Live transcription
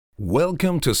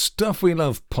Welcome to Stuff We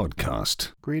Love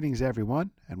podcast. Greetings,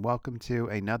 everyone, and welcome to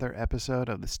another episode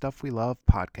of the Stuff We Love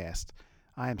podcast.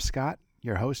 I am Scott,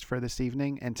 your host for this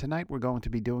evening, and tonight we're going to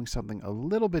be doing something a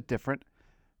little bit different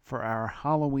for our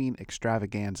Halloween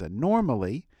extravaganza.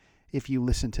 Normally, if you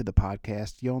listen to the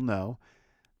podcast, you'll know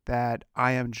that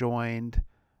I am joined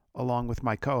along with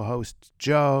my co-hosts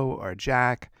Joe or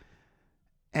Jack,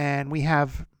 and we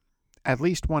have at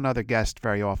least one other guest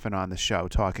very often on the show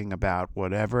talking about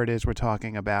whatever it is we're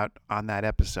talking about on that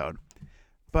episode.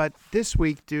 But this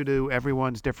week, due to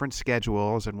everyone's different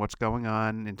schedules and what's going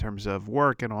on in terms of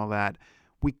work and all that,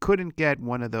 we couldn't get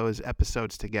one of those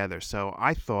episodes together. So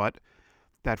I thought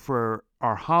that for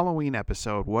our Halloween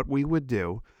episode, what we would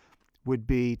do would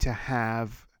be to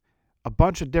have a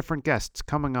bunch of different guests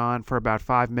coming on for about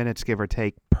 5 minutes, give or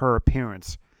take, per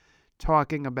appearance,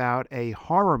 talking about a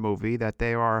horror movie that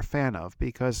they are a fan of,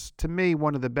 because to me,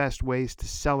 one of the best ways to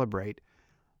celebrate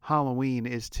Halloween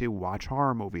is to watch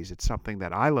horror movies. It's something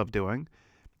that I love doing,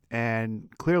 and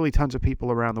clearly tons of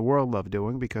people around the world love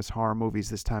doing, because horror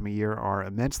movies this time of year are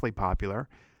immensely popular.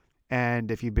 And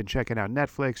if you've been checking out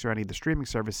Netflix or any of the streaming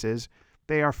services,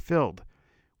 they are filled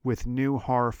with new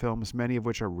horror films, many of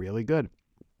which are really good.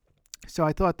 So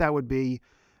I thought that would be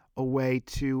a way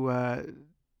to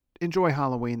enjoy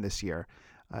Halloween this year.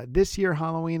 This year,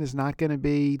 Halloween is not going to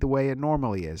be the way it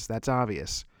normally is. That's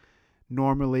obvious.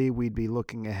 Normally, we'd be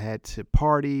looking ahead to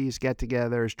parties,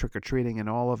 get-togethers, trick-or-treating, and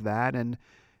all of that. And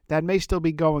that may still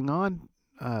be going on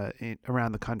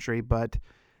around the country, but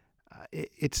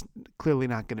it's clearly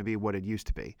not going to be what it used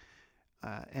to be.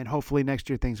 And hopefully next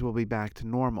year things will be back to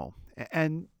normal.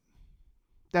 And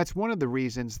that's one of the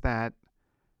reasons that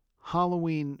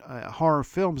Halloween horror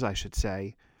films, I should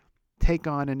say, take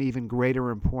on an even greater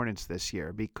importance this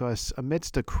year, because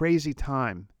amidst a crazy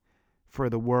time for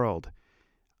the world,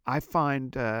 I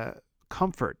find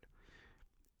comfort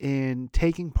in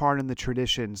taking part in the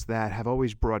traditions that have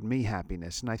always brought me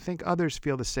happiness, and I think others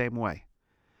feel the same way.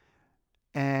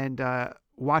 And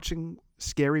watching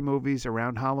scary movies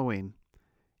around Halloween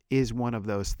is one of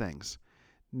those things.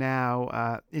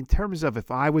 Now, in terms of if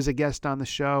I was a guest on the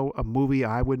show, a movie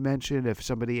I would mention, if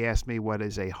somebody asked me what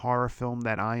is a horror film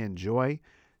that I enjoy,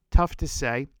 tough to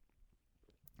say.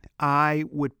 I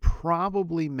would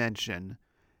probably mention,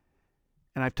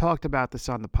 and I've talked about this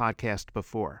on the podcast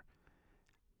before,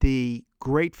 the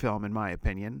great film, in my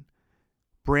opinion,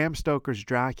 Bram Stoker's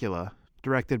Dracula,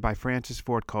 directed by Francis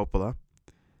Ford Coppola,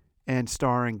 and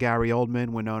starring Gary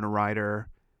Oldman, Winona Ryder,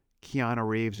 Keanu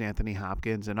Reeves, Anthony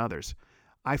Hopkins, and others.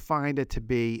 I find it to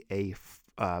be a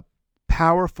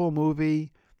powerful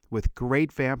movie with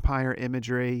great vampire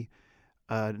imagery,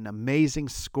 an amazing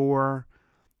score,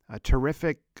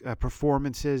 terrific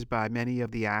performances by many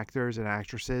of the actors and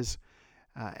actresses,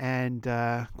 and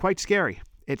quite scary.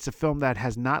 It's a film that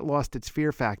has not lost its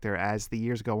fear factor as the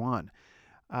years go on.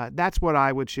 That's what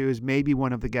I would choose. Maybe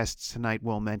one of the guests tonight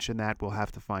will mention that. We'll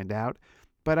have to find out.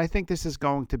 But I think this is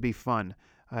going to be fun.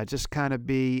 Just kind of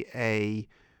be a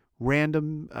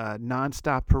random,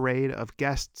 nonstop parade of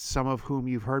guests, some of whom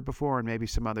you've heard before and maybe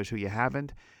some others who you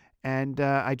haven't. And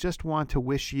I just want to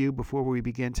wish you, before we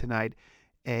begin tonight,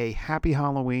 a happy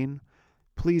Halloween.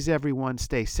 Please, everyone,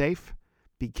 stay safe,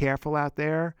 be careful out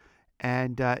there,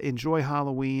 and enjoy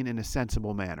Halloween in a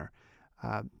sensible manner.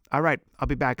 All right, I'll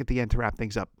be back at the end to wrap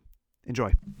things up.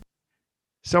 Enjoy.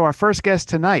 So our first guest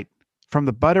tonight from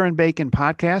the Butter and Bacon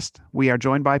podcast, we are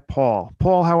joined by Paul.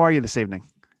 Paul, how are you this evening?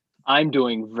 I'm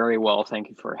doing very well. Thank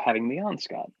you for having me on,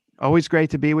 Scott. Always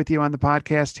great to be with you on the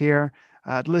podcast here.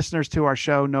 Listeners to our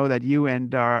show know that you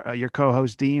and your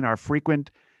co-host Dean are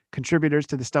frequent contributors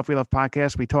to the Stuff We Love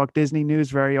podcast. We talk Disney news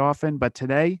very often, but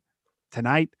tonight,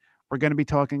 we're going to be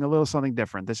talking a little something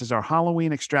different. This is our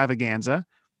Halloween extravaganza.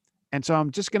 And so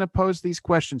I'm just going to pose these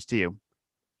questions to you.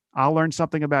 I'll learn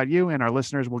something about you, and our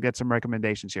listeners will get some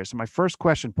recommendations here. So my first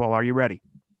question, Paul, are you ready?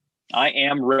 I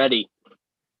am ready.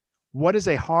 What is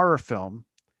a horror film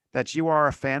that you are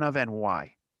a fan of, and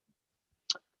why?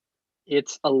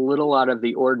 It's a little out of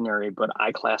the ordinary, but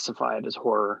I classify it as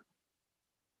horror.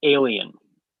 Alien.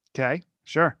 Okay,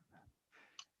 sure.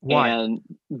 Why? And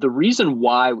the reason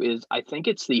why is I think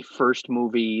it's the first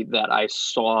movie that I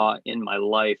saw in my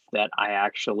life that I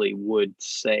actually would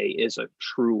say is a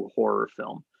true horror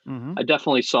film. Mm-hmm. I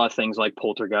definitely saw things like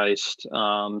Poltergeist.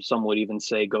 Some would even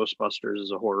say Ghostbusters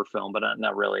is a horror film, but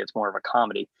not really. It's more of a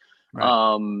comedy.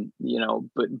 Right.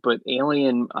 But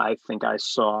Alien, I think I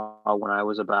saw when I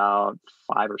was about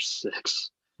 5 or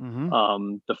 6,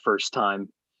 Mm-hmm. the first time,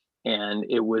 and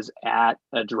it was at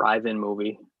a drive-in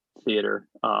movie theater.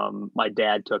 My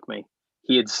dad took me.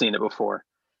 He had seen it before,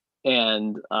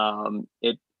 and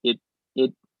it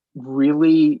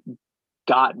really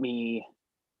got me,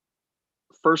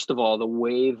 first of all, the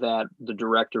way that the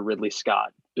director Ridley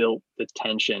Scott built the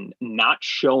tension, not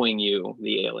showing you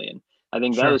the alien. I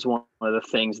think that Sure. is one of the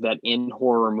things that in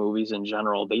horror movies in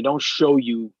general, they don't show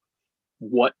you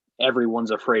what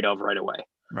everyone's afraid of right away.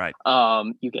 Right.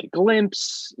 You get a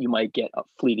glimpse, you might get a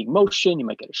fleeting motion, you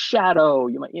might get a shadow,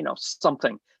 you might,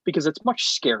 something, because it's much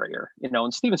scarier,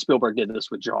 and Steven Spielberg did this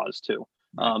with Jaws too.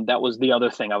 Right. That was the other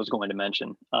thing I was going to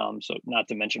mention. So not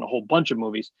to mention a whole bunch of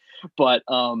movies, but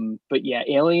yeah,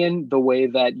 Alien, the way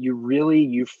that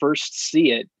you first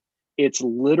see it, it's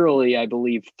literally, I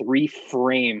believe, 3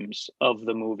 frames of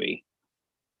the movie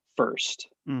first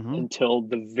Mm-hmm. until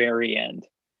the very end.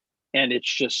 And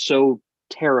it's just so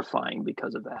terrifying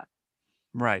because of that.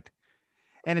 Right.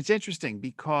 And it's interesting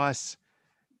because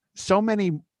so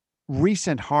many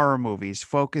recent horror movies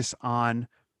focus on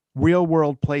real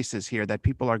world places here that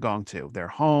people are going to, their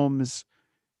homes,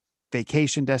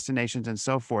 vacation destinations, and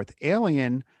so forth.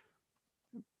 Alien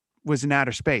was in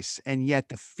outer space, and yet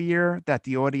the fear that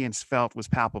the audience felt was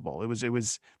palpable. It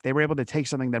was they were able to take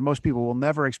something that most people will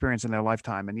never experience in their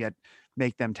lifetime and yet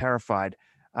make them terrified.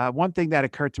 One thing that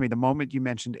occurred to me the moment you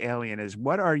mentioned Alien is,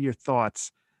 what are your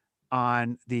thoughts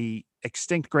on the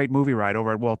extinct great movie ride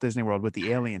over at Walt Disney World with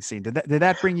the alien scene? Did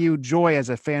that bring you joy as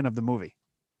a fan of the movie?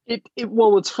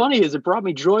 Well, what's funny is it brought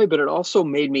me joy, but it also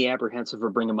made me apprehensive for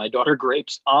bringing my daughter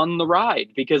Grapes on the ride,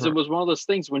 because it was one of those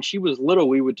things when she was little,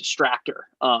 we would distract her,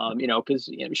 because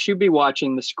she'd be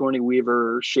watching the Sigourney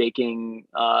Weaver shaking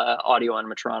audio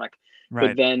animatronic. Right.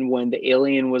 But then when the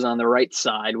alien was on the right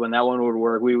side, when that one would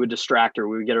work, we would distract her.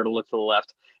 We would get her to look to the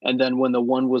left. And then when the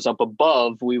one was up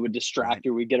above, we would distract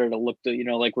her. We'd get her to look to,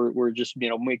 like we're just,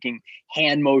 making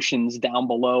hand motions down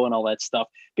below and all that stuff,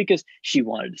 because she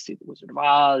wanted to see the Wizard of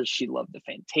Oz. She loved the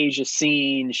Fantasia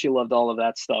scene. She loved all of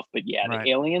that stuff. But yeah, Right. the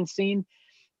alien scene,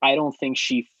 I don't think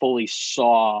she fully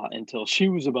saw until she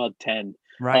was about 10.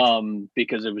 Right.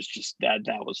 Because it was just that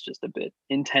was just a bit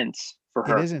intense for It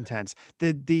her. is intense.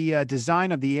 The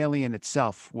design of the alien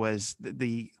itself was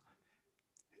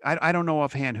I don't know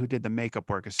offhand who did the makeup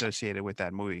work associated with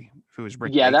that movie. If it was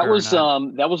Rick Yeah, Baker or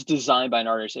not. that was designed by an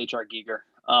artist, H.R. Giger.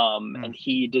 And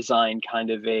he designed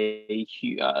kind of and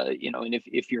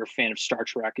if you're a fan of Star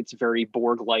Trek, it's very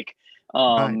Borg-like,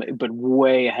 Right. but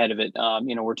way ahead of it.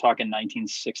 We're talking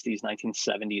 1960s,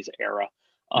 1970s era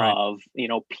Right. of,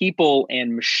 people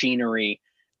and machinery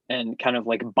and kind of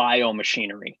like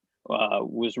biomachinery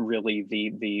was really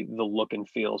the look and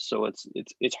feel. So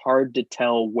it's hard to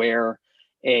tell where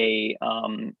a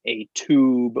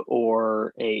tube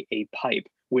or a pipe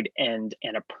would end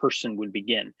and a person would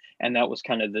begin. And that was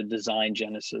kind of the design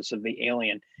genesis of the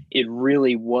alien. It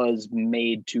really was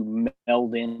made to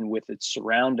meld in with its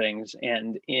surroundings.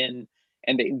 James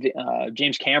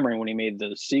Cameron, when he made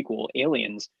the sequel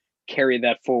Aliens, carried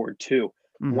that forward too.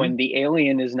 Mm-hmm. When the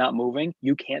alien is not moving,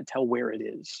 you can't tell where it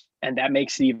is, and that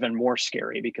makes it even more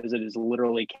scary because it is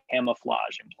literally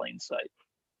camouflage in plain sight.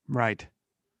 Right.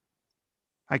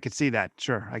 I could see that.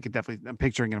 Sure. I'm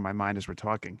picturing it in my mind as we're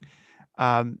talking.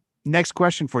 Next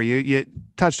question for you. You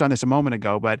touched on this a moment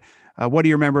ago, but what do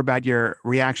you remember about your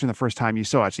reaction the first time you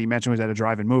saw it? So you mentioned it was at a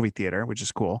drive-in movie theater, which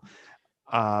is cool.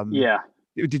 Yeah.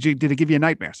 Did it give you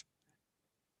nightmares?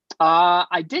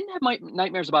 I didn't have my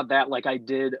nightmares about that like I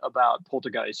did about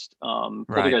Poltergeist.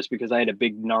 Poltergeist, because I had a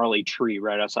big gnarly tree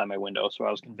right outside my window, so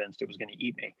I was convinced it was going to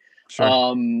eat me.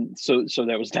 Sure. So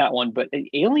that was that one. But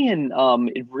Alien,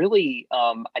 it really,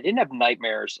 I didn't have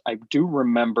nightmares. I do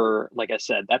remember, like I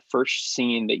said, that first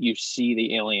scene that you see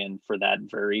the alien for that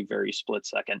very, very split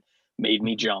second made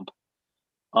me jump.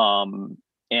 And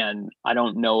I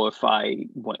don't know if I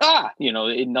went,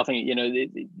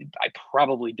 nothing, I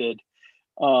probably did.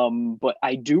 But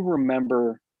I do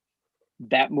remember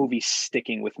that movie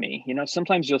sticking with me.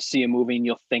 Sometimes you'll see a movie and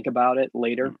you'll think about it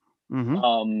later.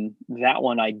 Mm-hmm. That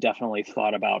one I definitely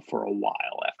thought about for a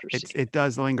while after seeing it. It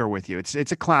does linger with you. It's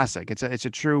a classic. It's a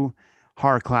true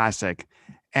horror classic.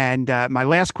 And my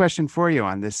last question for you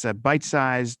on this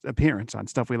bite-sized appearance on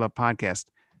Stuff We Love podcast.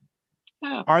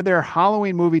 Yeah. Are there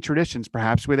Halloween movie traditions,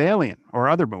 perhaps with Alien or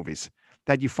other movies,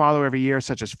 that you follow every year,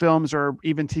 such as films or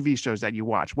even TV shows that you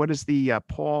watch? What is the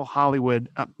Halloween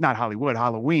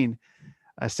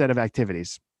set of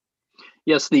activities?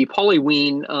 Yes, the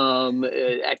Halloween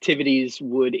activities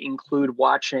would include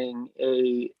watching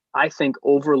I think,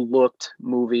 overlooked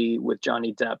movie with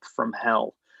Johnny Depp, From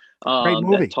Hell. Great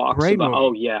movie. That talks Great about, movie.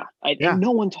 oh yeah. And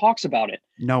no one talks about it.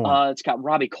 No one. It's got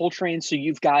Robbie Coltrane. So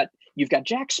you've got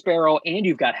Jack Sparrow and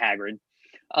you've got Hagrid.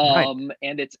 Right.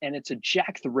 And it's a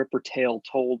Jack the Ripper tale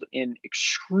told in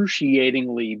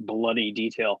excruciatingly bloody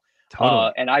detail.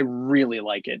 Totally. And I really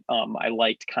like it. I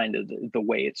liked kind of the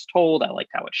way it's told. I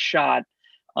liked how it's shot.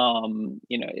 I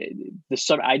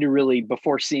really,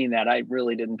 before seeing that, I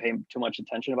really didn't pay too much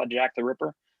attention about Jack the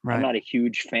Ripper. I'm Right. not a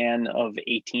huge fan of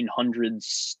 1800s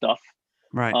stuff,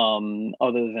 Right.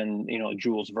 other than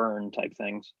Jules Verne type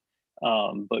things.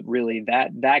 But really,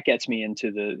 that gets me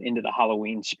into the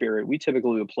Halloween spirit. We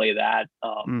typically would play that,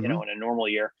 Mm-hmm. in a normal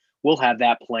year. We'll have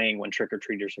that playing when trick or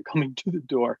treaters are coming to the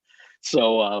door.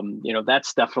 So,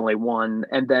 that's definitely one.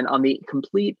 And then on the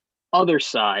complete other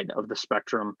side of the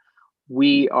spectrum,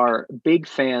 we are big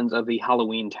fans of the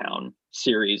Halloween Town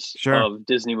series Sure. of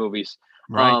Disney movies.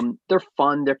 Right. They're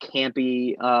fun, they're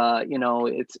campy,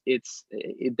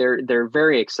 they're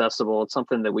very accessible. It's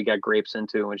something that we got Grapes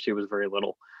into when she was very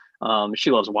little.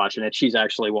 She loves watching it. She's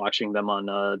actually watching them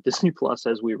on Disney Plus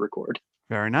as we record.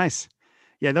 Very nice.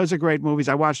 Yeah, those are great movies.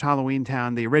 I watched Halloween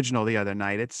Town, the original, the other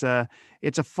night. It's a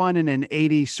fun in an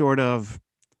 80s sort of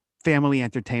family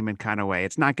entertainment kind of way.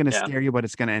 It's not going to Yeah, scare you, but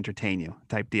it's going to entertain you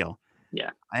type deal.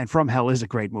 yeah. And From Hell is a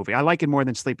great movie. I like it more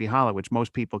than Sleepy Hollow, which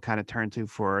most people kind of turn to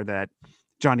for that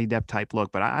Johnny Depp type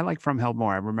look, but I like From Hell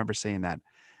more. I remember saying that.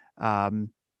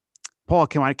 Um, Paul,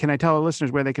 can I tell the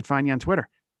listeners where they could find you on Twitter?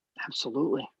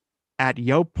 Absolutely. At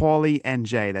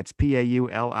YoPaulieNJ. That's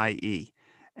Paulie.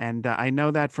 And I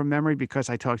know that from memory because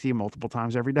I talk to you multiple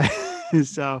times every day.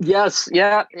 So Yes.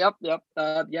 Yeah. Yep.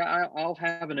 Yeah. I'll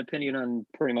have an opinion on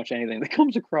pretty much anything that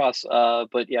comes across.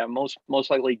 But yeah, most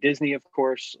likely Disney, of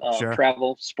course. sure.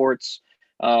 Travel, sports,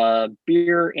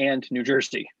 beer, and New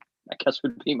Jersey. I guess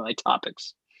would be my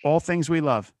topics. All things we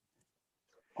love.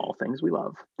 All things we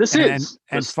love. This And is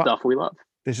the stuff we love.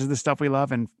 This is the stuff we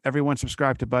love. And everyone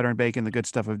subscribe to Butter and Bacon, the Good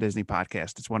Stuff of Disney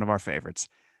podcast. It's one of our favorites.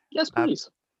 Yes, please.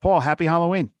 Paul, happy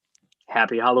Halloween.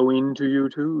 Happy Halloween to you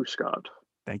too, Scott.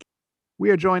 Thank you.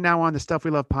 We are joined now on the Stuff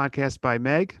We Love podcast by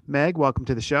Meg. Meg, welcome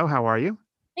to the show. How are you?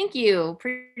 Thank you.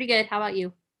 Pretty good. How about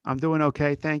you? I'm doing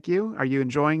okay. Thank you. Are you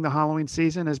enjoying the Halloween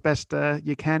season as best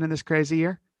you can in this crazy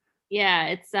year? Yeah,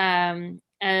 it's I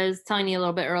was telling you a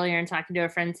little bit earlier and talking to a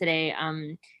friend today.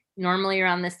 Normally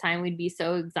around this time we'd be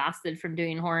so exhausted from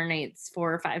doing horror nights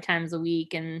 4 or 5 times a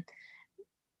week, and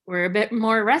we're a bit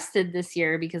more rested this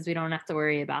year because we don't have to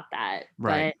worry about that.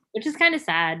 Right. But which is kind of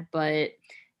sad, but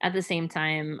at the same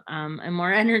time, I'm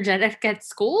more energetic at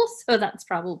school, so that's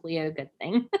probably a good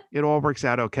thing. It all works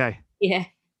out okay. Yeah.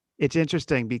 It's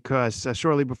interesting because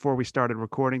shortly before we started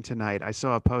recording tonight, I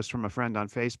saw a post from a friend on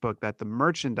Facebook that the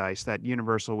merchandise that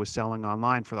Universal was selling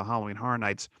online for the Halloween Horror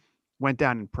Nights went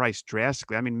down in price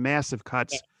drastically. I mean, massive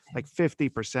cuts, like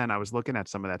 50%. I was looking at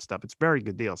some of that stuff. It's very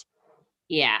good deals.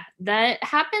 Yeah, that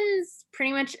happens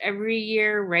pretty much every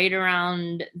year right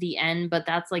around the end, but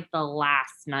that's like the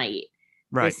last night.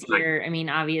 Right. This year, I mean,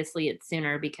 obviously it's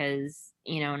sooner because,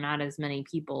 not as many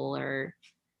people are,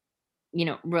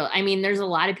 there's a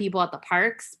lot of people at the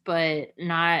parks, but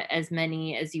not as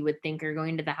many as you would think are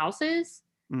going to the houses.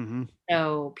 Mm-hmm.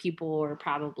 So people are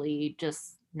probably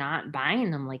just not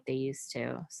buying them like they used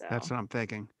to. So that's what I'm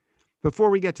thinking. Before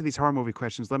we get to these horror movie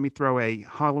questions, let me throw a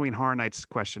Halloween Horror Nights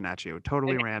question at you.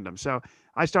 Totally random. So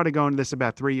I started going to this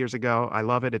about 3 years ago. I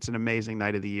love it. It's an amazing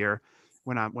night of the year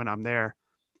when I'm there.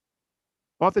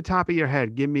 Off the top of your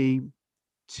head, give me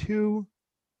 2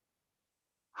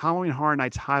 Halloween Horror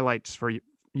Nights highlights for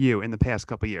you in the past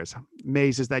couple of years.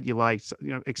 Mazes that you liked,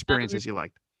 experiences you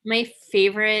liked. My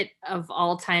favorite of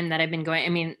all time that I've been going, I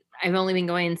mean, I've only been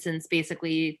going since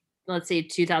basically, let's say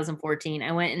 2014.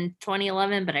 I went in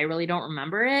 2011, but I really don't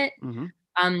remember it.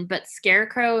 Mm-hmm. But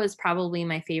Scarecrow is probably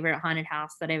my favorite haunted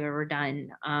house that I've ever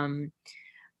done.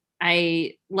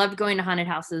 I loved going to haunted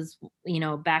houses,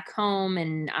 back home,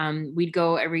 and we'd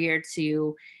go every year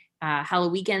to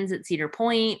Halloween weekends at Cedar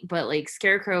Point, but like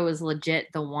Scarecrow was legit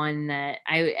the one that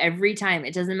every time,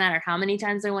 it doesn't matter how many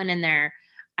times I went in there,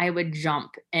 I would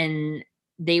jump and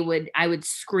I would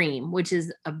scream, which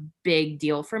is a big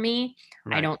deal for me.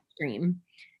 Right. I don't scream.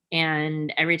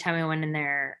 And every time I went in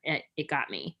there, it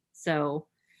got me. So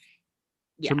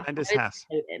yeah. Tremendous house.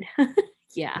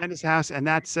 Yeah. Tremendous house. And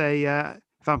that's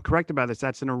if I'm correct about this,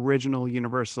 that's an original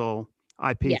Universal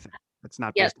IP thing. It's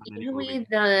not based on any movie. Usually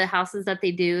the houses that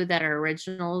they do that are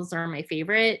originals are my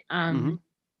favorite.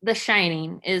 The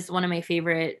Shining is one of my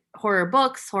favorite horror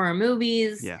books, horror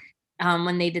movies. Yeah.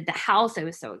 When they did the house, I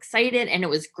was so excited and it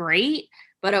was great,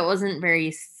 but it wasn't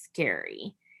very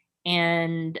scary.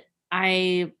 And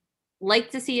I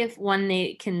like to see if one,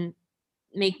 they can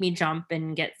make me jump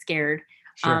and get scared.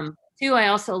 Sure. 2, I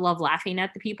also love laughing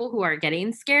at the people who are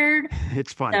getting scared.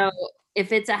 It's fun. So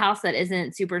if it's a house that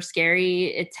isn't super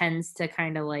scary, it tends to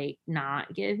kind of like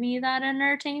not give me that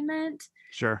entertainment.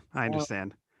 Sure. I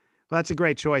understand. Well, that's a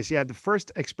great choice. Yeah, the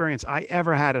first experience I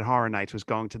ever had at Horror Nights was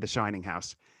going to the Shining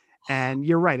House. And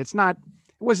you're right, it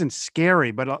wasn't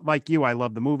scary, but like you, I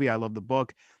love the movie, I love the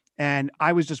book, and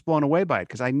I was just blown away by it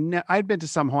because I'd been to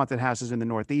some haunted houses in the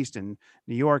Northeast in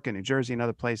New York and New Jersey and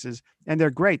other places, and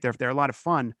they're great. They're a lot of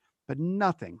fun, but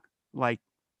nothing like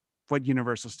what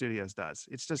Universal Studios does.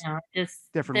 It's just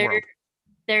just different world.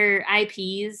 Their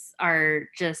IPs are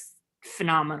just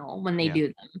phenomenal when they Yeah.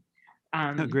 do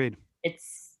them. Agreed.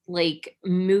 It's like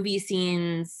movie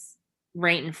scenes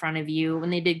right in front of you. When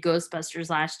they did Ghostbusters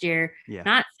last year, Yeah.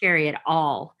 not scary at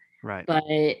all, Right. but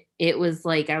it was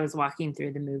like I was walking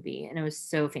through the movie, and it was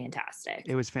so fantastic.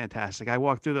 It was fantastic. I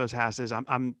walked through those houses.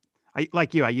 I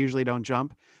like you. I usually don't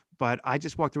jump, but I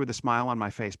just walked through with a smile on my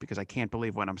face because I can't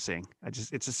believe what I'm seeing. It's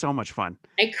just so much fun.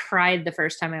 I cried the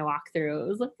first time I walked through. It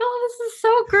was like, oh, this is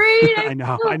so great. I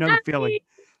know. so I know the feeling.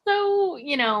 So,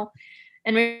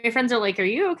 and my friends are like, are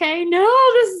you okay? No,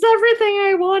 this is everything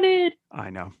I wanted. I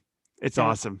know. It's So,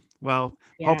 awesome. Well,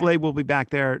 yeah. hopefully we'll be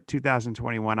back there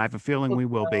 2021. I have a feeling we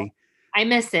will be. I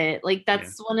miss it. Like,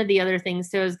 that's one of the other things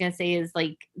too I was going to say is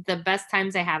like the best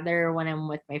times I have there are when I'm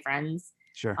with my friends.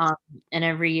 Sure. And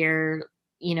every year,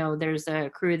 there's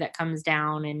a crew that comes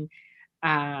down and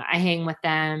I hang with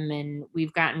them, and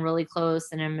we've gotten really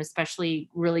close, and I'm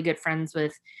especially really good friends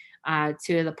with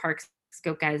two of the Park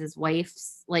Scope guys'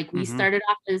 wives. Like, we started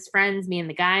off as friends, me and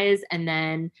the guys, and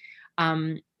then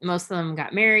most of them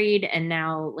got married, and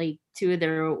now like two of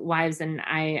their wives and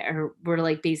we're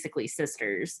like basically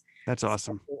sisters. That's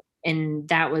awesome. So, and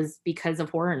that was because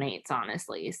of Horror Nights,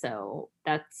 honestly. So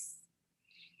I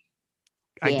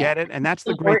get it. And that's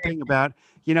the great thing about,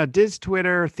 Diz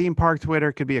Twitter, theme park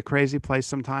Twitter could be a crazy place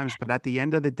sometimes, but at the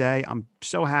end of the day, I'm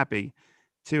so happy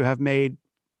to have made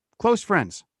close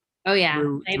friends. Oh yeah.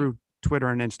 Through Twitter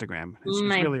and Instagram. It's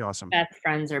really awesome. Best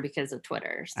friends are because of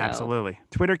Twitter. So. Absolutely.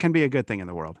 Twitter can be a good thing in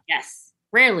the world. Yes.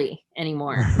 Rarely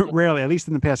anymore. Rarely, at least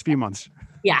in the past few months.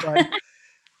 Yeah. But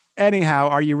anyhow,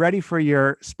 are you ready for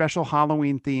your special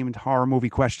Halloween themed horror movie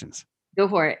questions? Go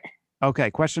for it.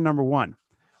 Okay. Question number 1.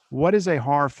 What is a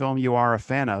horror film you are a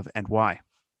fan of and why?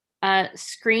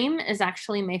 Scream is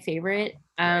actually my favorite.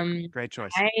 Great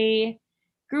choice. I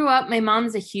grew up, my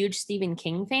mom's a huge Stephen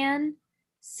King fan.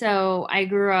 So I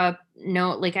grew up,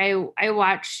 I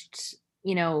watched,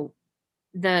 the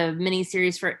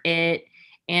miniseries for it.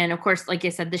 And of course, like I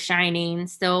said, The Shining,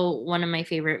 still one of my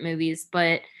favorite movies.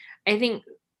 But I think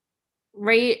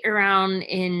right around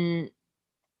in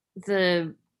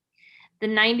the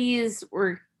 90s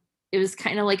it was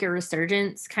kind of like a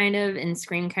resurgence and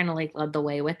Scream kind of like led the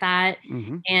way with that.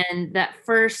 Mm-hmm. And that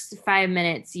first 5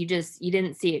 minutes, you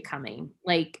didn't see it coming.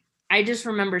 Like, I just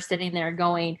remember sitting there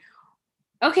going,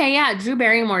 okay, yeah, Drew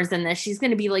Barrymore's in this. She's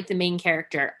going to be like the main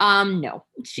character. No,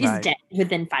 she's dead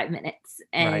within 5 minutes.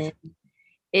 And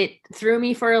it threw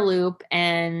me for a loop,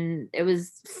 and it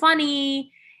was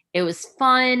funny. It was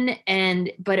fun.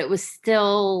 But it was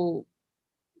still,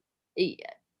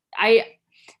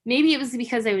 maybe it was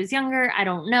because I was younger. I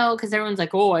don't know. Cause everyone's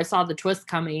like, oh, I saw the twist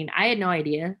coming. I had no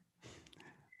idea.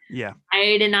 Yeah.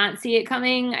 I did not see it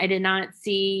coming. I did not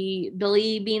see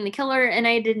Billy being the killer. And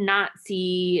I did not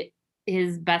see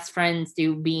his best friend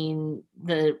Stu being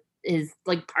his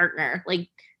like partner. Like,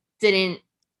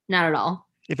 not at all.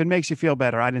 If it makes you feel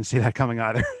better, I didn't see that coming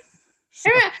either. So.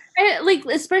 Like,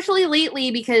 especially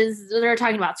lately, because they're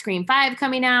talking about Scream 5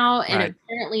 coming out, and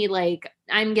apparently, like,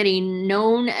 I'm getting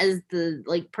known as the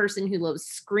like person who loves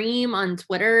Scream on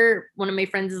Twitter. One of my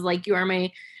friends is like, "You are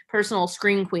my personal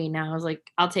Scream queen." Now I was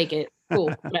like, "I'll take it."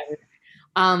 Cool, whatever.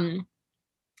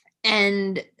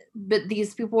 But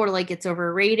these people were like, "It's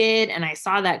overrated," and I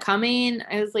saw that coming.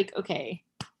 I was like, "Okay,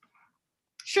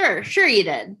 sure, you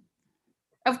did.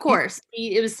 Of course,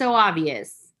 it was so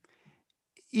obvious."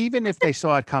 Even if they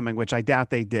saw it coming, which I doubt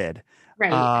they did,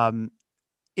 right?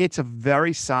 It's a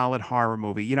very solid horror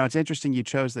movie. It's interesting you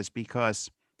chose this because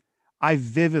I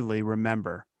vividly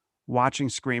remember watching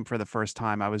Scream for the first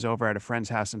time. I was over at a friend's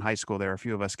house in high school. There were a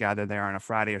few of us gathered there on a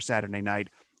Friday or Saturday night,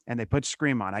 and they put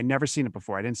Scream on. I'd never seen it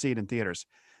before. I didn't see it in theaters.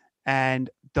 And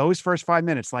those first 5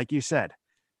 minutes, like you said,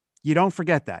 you don't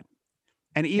forget that.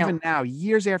 And even now,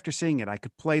 years after seeing it, I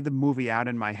could play the movie out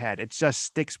in my head. It just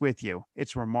sticks with you.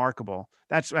 It's remarkable.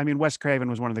 Wes Craven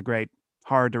was one of the great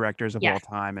horror directors of all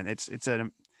time. And it's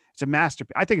a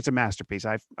masterpiece. I think it's a masterpiece.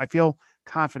 I feel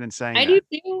confident saying that. I do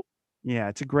too. Yeah,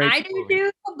 it's a great movie.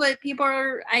 Do too, but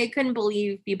I couldn't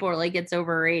believe people are like, it's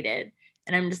overrated.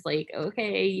 And I'm just like,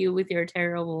 okay, you with your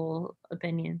terrible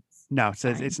opinions. No,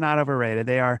 it's not overrated.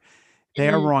 They are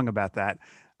wrong about that.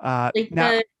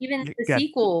 The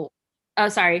sequel. Oh,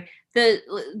 sorry.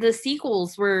 The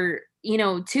sequels were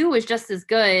 2 was just as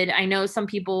good. I know some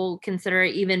people consider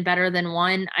it even better than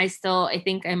 1. I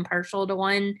think I'm partial to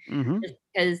 1 Mm-hmm. just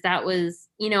because that was,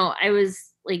 I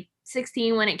was like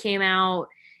 16 when it came out.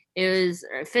 It was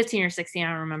 15 or 16, I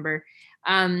don't remember.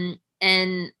 And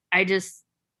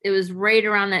it was right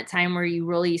around that time where you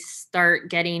really start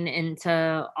getting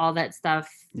into all that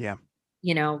stuff, Yeah.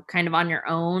 kind of on your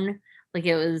own. Like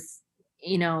it was,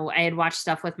 I had watched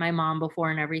stuff with my mom before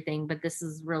and everything, but this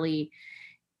is really,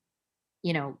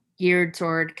 geared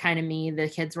toward kind of me. The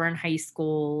kids were in high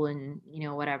school and,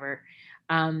 whatever.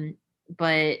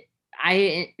 But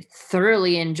I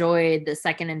thoroughly enjoyed the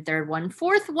second and third one.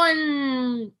 Fourth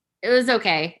one, it was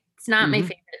okay. It's not my Mm-hmm.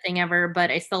 favorite thing ever, but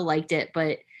I still liked it.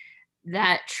 But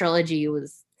that trilogy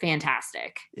was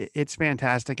fantastic. It's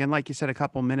fantastic. And like you said a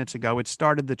couple minutes ago, it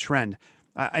started the trend.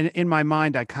 In my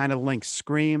mind, I kind of linked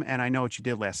Scream and I Know What You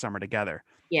Did Last Summer together.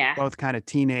 Yeah. Both kind of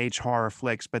teenage horror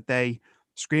flicks, but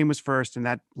Scream was first and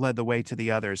that led the way to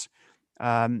the others.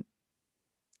 Um,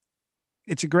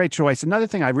 it's a great choice. Another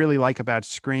thing I really like about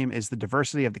Scream is the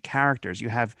diversity of the characters. You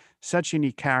have such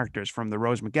unique characters, from the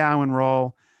Rose McGowan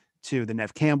role to the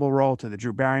Nev Campbell role to the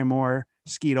Drew Barrymore,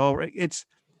 Skeet Ulrich. It's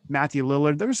Matthew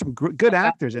Lillard. There were some good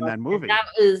actors in that movie.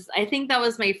 I think that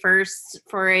was my first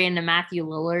foray into Matthew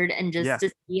Lillard, and just Yeah. to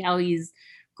see how he's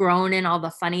grown and all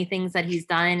the funny things that he's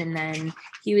done. And then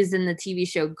he was in the TV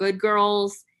show Good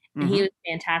Girls, and he Mhm. was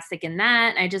fantastic in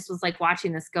that. I just was like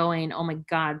watching this going, oh my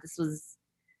God, this is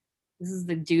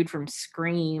the dude from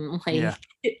Scream, like Yeah.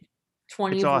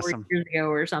 24 awesome. years ago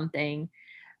or something.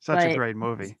 Such a But great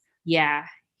movie. yeah,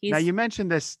 Now, he's you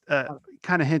mentioned this,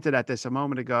 kind of hinted at this a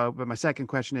moment ago, but my second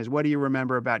question is, what do you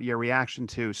remember about your reaction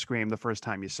to Scream the first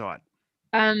time you saw it?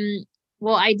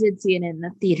 well, I did see it in the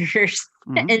theaters.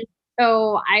 Mhm. And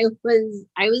so I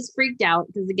was freaked out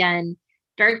because, again,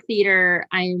 dark theater,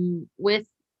 I'm with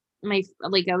I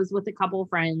was with a couple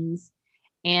friends,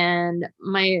 and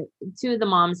my two of the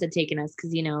moms had taken us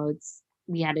because,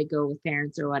 we had to go with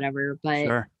parents or whatever, but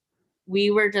Sure.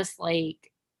 we were just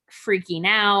like freaking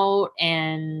out,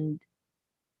 and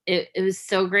it was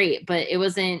so great, but it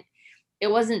wasn't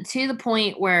to the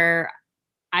point where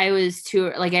I was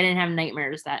too, like, I didn't have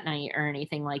nightmares that night or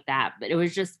anything like that, but it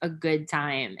was just a good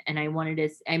time. And I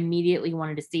immediately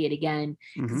wanted to see it again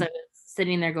because Mhm. I was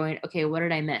sitting there going, okay, what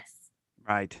did I miss?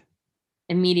 Right.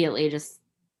 Immediately, just,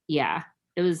 yeah,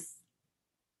 it was,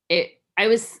 I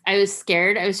was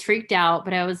scared. I was freaked out,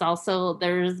 but I was also,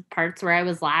 there's parts where I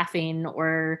was laughing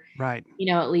or, Right.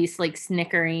 at least like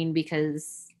snickering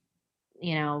because,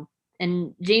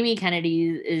 and Jamie Kennedy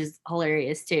is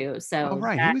hilarious too. Oh, So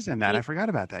right. He was in that. I forgot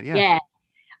about that. Yeah.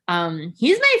 yeah.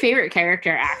 He's my favorite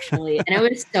character, actually. And I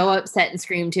was so upset in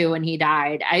Scream 2 when he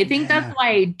died. I think Yeah. that's why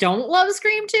I don't love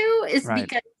Scream 2, is Right.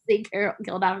 because they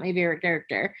killed off my favorite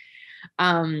character.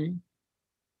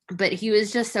 But he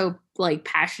was just so like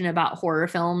passionate about horror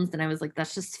films, and I was like,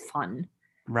 that's just fun.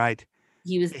 Right.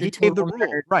 He was the He gave the total rule.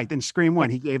 nerd. Right. In Scream 1,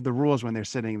 he gave the rules when they're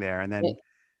sitting there, and then Yeah.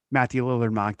 Matthew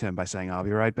Lillard mocked him by saying, "I'll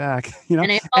be right back." You know?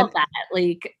 And I felt that,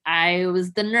 like, I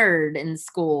was the nerd in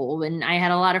school, and I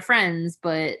had a lot of friends,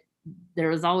 but there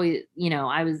was always,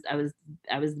 I was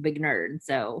the big nerd.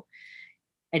 So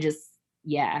I just,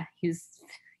 yeah, he's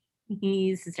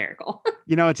hysterical.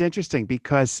 It's interesting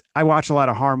because I watch a lot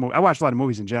of horror movies. I watch a lot of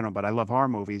movies in general, but I love horror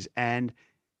movies. And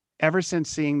ever since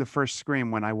seeing the first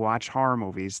Scream, when I watch horror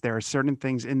movies, there are certain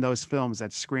things in those films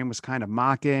that Scream was kind of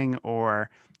mocking or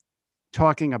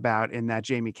talking about in that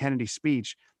Jamie Kennedy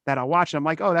speech that I'll watch. And I'm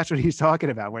like, oh, that's what he's talking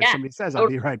about. When Yeah, somebody says, "I'll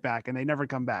be right back," and they never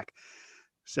come back.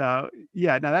 So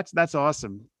yeah, no, that's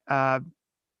awesome.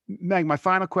 Meg, my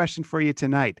final question for you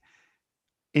tonight.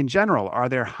 In general, are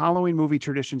there Halloween movie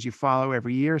traditions you follow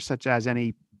every year, such as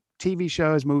any TV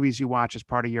shows, movies you watch as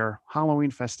part of your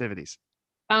Halloween festivities?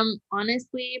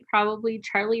 Honestly, probably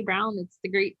Charlie Brown. It's the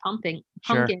Great Sure.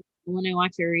 Pumpkin, when I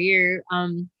watch every year.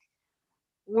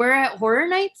 We're at Horror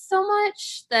Nights so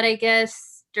much that I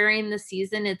guess during the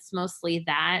season it's mostly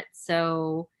that.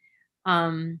 So,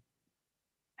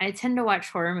 I tend to watch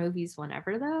horror movies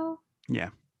whenever, though. Yeah,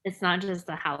 It's not just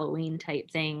a Halloween type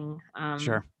thing.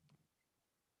 sure.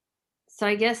 So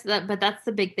I guess but that's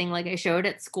the big thing. Like, I show it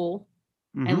at school.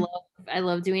 Mhm. I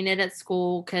love doing it at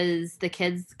school because the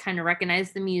kids kind of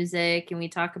recognize the music, and we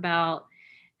talk about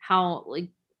how, like,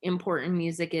 important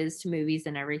music is to movies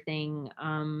and everything.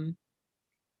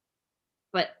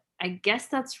 But I guess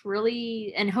that's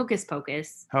really, and Hocus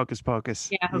Pocus. Hocus Pocus.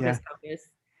 Yeah, Yeah. Hocus Pocus.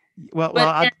 Well,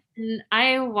 But then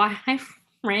I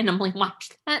randomly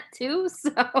watched that too.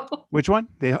 So which one?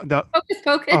 The Hocus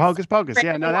Pocus. Oh, Hocus Pocus.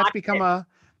 Yeah, no, Randomly that's watched become it.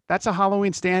 that's a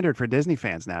Halloween standard for Disney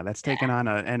fans now. That's taken on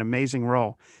an amazing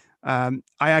role. I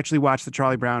actually watched the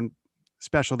Charlie Brown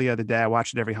special the other day. I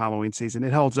watched it every Halloween season.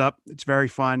 It holds up. It's very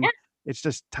fun. Yeah. It's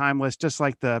just timeless, just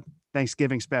like the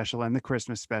Thanksgiving special and the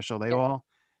Christmas special. They all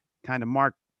kind of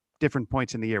mark different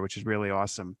points in the year, which is really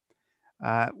awesome.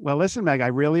 Well, listen, Meg, I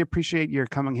really appreciate your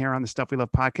coming here on the Stuff We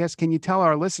Love podcast. Can you tell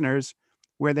our listeners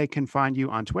where they can find you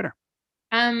on Twitter?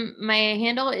 My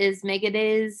handle is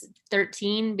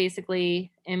Megadiz13,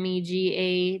 basically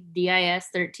MEGADIS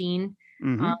 13.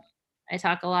 Mhm. I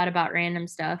talk a lot about random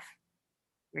stuff.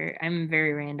 I'm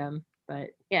very random,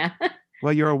 but yeah.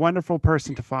 Well, you're a wonderful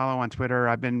person to follow on Twitter.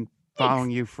 I've been following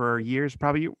Thanks. you for years.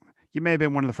 Probably you may have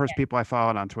been one of the first people I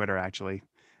followed on Twitter, actually.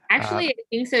 Actually, I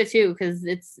think so too, because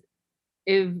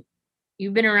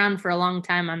you've been around for a long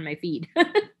time on my feed.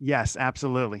 Yes,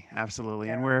 absolutely.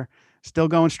 And we're still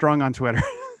going strong on Twitter.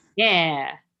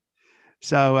 Yeah.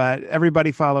 So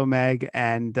everybody follow Meg.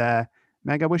 And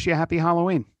Meg, I wish you a happy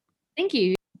Halloween. Thank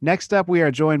you. Next up, we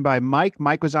are joined by Mike.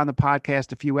 Mike was on the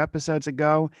podcast a few episodes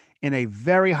ago in a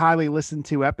very highly listened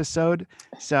to episode.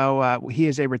 So he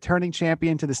is a returning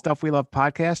champion to the Stuff We Love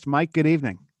podcast. Mike, good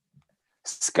evening.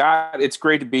 Scott, it's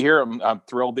great to be here. I'm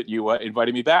thrilled that you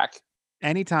invited me back.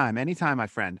 Anytime, my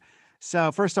friend.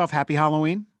 So first off, happy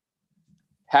Halloween.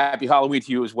 Happy Halloween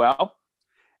to you as well.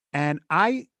 And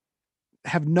I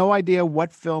have no idea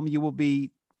what film you will be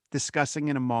discussing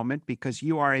in a moment because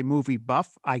you are a movie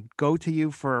buff. I go to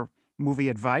you for movie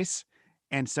advice.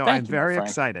 And so I'm very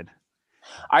excited.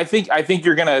 I think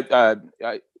you're going to,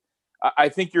 I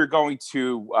think you're going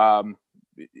to,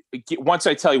 once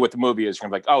I tell you what the movie is, you're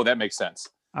going to be like, oh, that makes sense.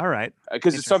 All right.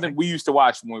 Because it's something we used to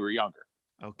watch when we were younger.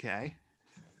 Okay.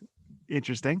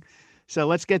 Interesting. So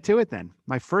let's get to it then.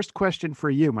 My first question for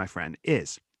you, my friend,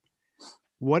 is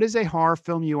what is a horror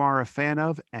film you are a fan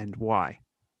of and why?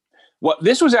 Well,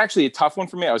 this was actually a tough one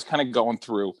for me. I was kind of going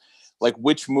through like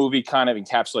which movie kind of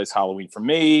encapsulates Halloween for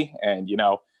me. And, you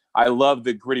know, I love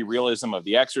the gritty realism of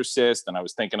The Exorcist. And I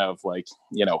was thinking of like,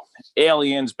 you know,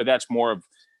 Aliens, but that's more of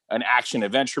an action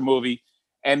adventure movie.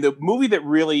 And the movie that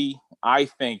really, I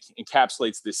think,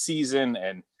 encapsulates the season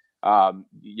and,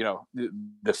 you know,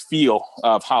 the feel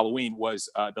of Halloween was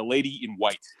The Lady in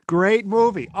White. Great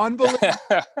movie. Unbelievable.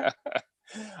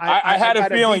 I had a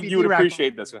feeling you would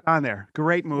appreciate this one. On there.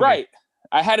 Great movie. Right.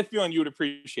 I had a feeling you would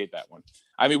appreciate that one.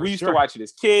 I mean, we used to watch it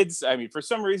as kids. I mean, for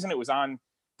some reason it was on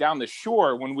down the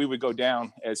shore when we would go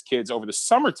down as kids over the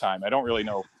summertime. I don't really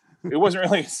know. It wasn't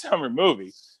really a summer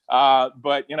movie.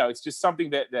 But, you know, it's just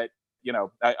something that you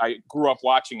know, I grew up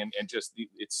watching and just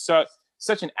it's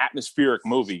such an atmospheric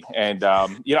movie. And,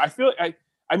 you know, I feel I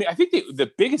mean, I think the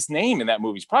biggest name in that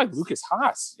movie is probably Lucas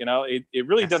Haas. You know, it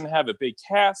really doesn't have a big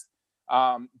cast.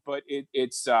 But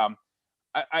it's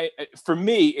for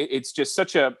me, it's just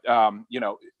such a, you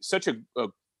know, such a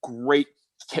great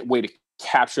way to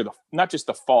capture not just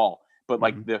the fall, but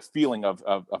like the feeling of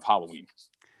Halloween.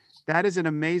 That is an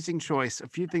amazing choice. A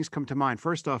few things come to mind.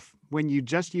 First off, when you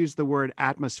just used the word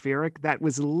atmospheric, that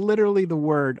was literally the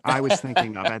word I was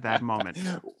thinking of at that moment.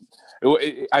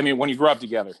 I mean, when you grow up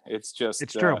together, it's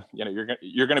true. You know,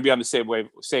 you're going to be on the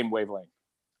same wavelength.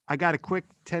 I got a quick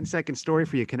 10-second story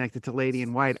for you connected to Lady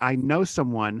in White. I know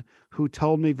someone who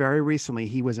told me very recently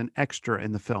he was an extra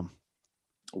in the film.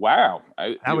 Wow.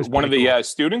 That was one of the cool.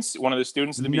 students, one of the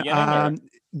students at the beginning?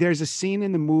 There's a scene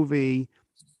in the movie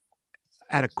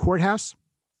at a courthouse.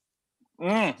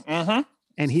 Mm-hmm.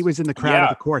 And he was in the crowd of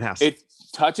the courthouse. It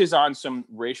touches on some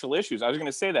racial issues. I was going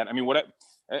to say that. I mean,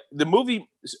 the movie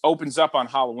opens up on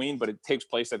Halloween, but it takes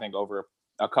place, I think, over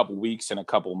a couple weeks and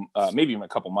maybe even a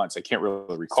couple months. I can't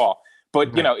really recall.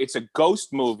 But, you know, it's a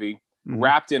ghost movie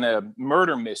wrapped in a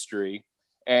murder mystery.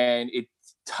 And it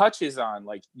touches on,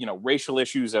 like, you know, racial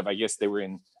issues of, I guess they were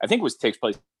takes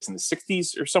place in the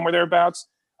 60s or somewhere thereabouts.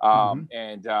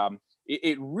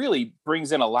 It really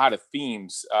brings in a lot of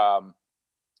themes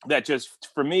that just,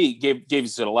 for me, gave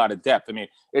it a lot of depth. I mean,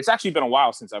 it's actually been a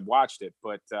while since I've watched it,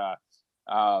 but,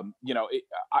 you know,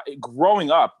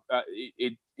 growing up,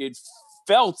 it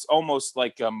felt almost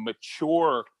like a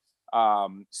mature,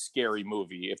 scary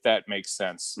movie, if that makes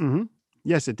sense. Mm-hmm.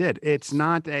 Yes, it did. It's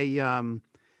not a,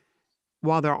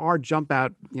 while there are jump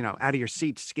out, you know, out of your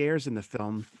seat scares in the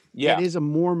film, it is a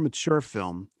more mature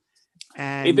film.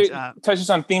 And it touches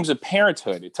on themes of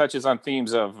parenthood. It touches on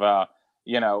themes of,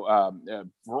 you know,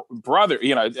 brother,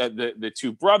 you know, the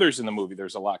two brothers in the movie.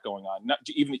 There's a lot going on, not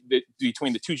even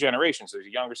between the two generations. There's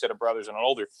a younger set of brothers and an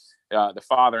older, the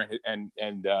father and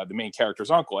the main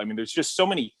character's uncle. I mean, there's just so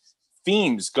many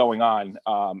themes going on.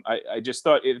 I just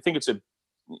thought, I think it's a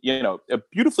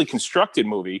beautifully constructed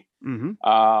movie. Mm-hmm.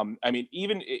 I mean,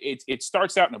 even it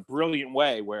starts out in a brilliant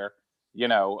way where, you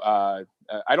know,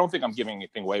 I don't think I'm giving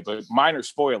anything away, but minor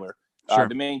spoiler. Sure.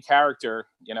 The main character,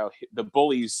 the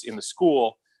bullies in the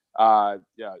school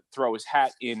throw his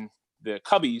hat in the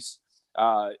cubbies,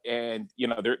 and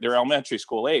they're elementary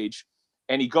school age,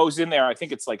 and he goes in there. I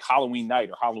think it's like Halloween night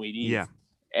or Halloween Eve, Yeah.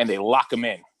 and they lock him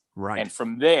in. Right. And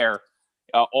from there,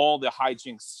 all the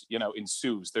hijinks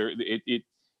ensues.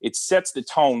 It sets the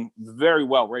tone very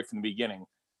well right from the beginning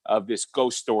of this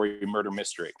ghost story murder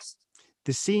mystery.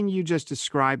 The scene you just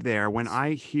described there, when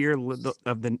I hear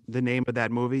the name of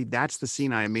that movie, that's the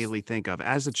scene I immediately think of.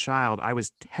 As a child, I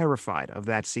was terrified of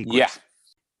that sequence. Yeah.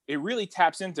 It really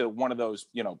taps into one of those,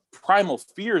 primal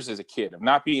fears as a kid of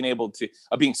not being able to,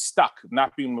 of being stuck, of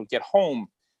not being able to get home.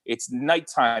 It's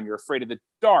nighttime. You're afraid of the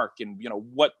dark, and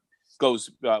what goes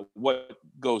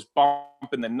bump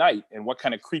in the night, and what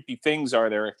kind of creepy things are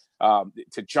there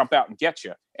to jump out and get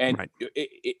you. And right.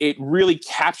 it really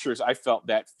captures, I felt,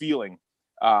 that feeling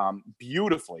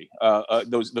beautifully,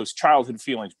 those childhood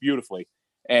feelings beautifully.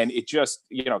 And it just,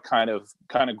 kind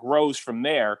of grows from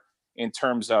there in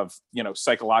terms of,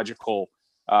 psychological,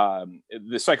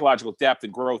 the psychological depth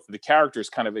and growth of the characters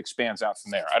kind of expands out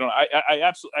from there.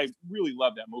 I really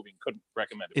love that movie and couldn't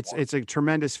recommend it more. It's a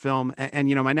tremendous film. And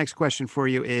my next question for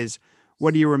you is,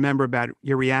 what do you remember about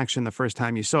your reaction the first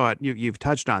time you saw it? You've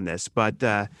touched on this, but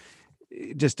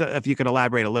just if you could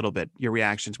elaborate a little bit, your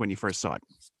reactions when you first saw it.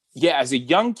 Yeah, as a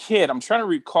young kid, I'm trying to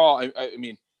recall. I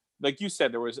mean, like you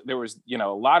said, there was a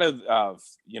lot of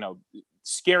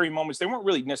scary moments. They weren't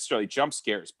really necessarily jump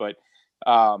scares, but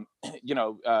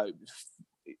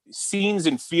scenes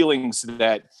and feelings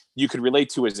that you could relate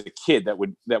to as a kid that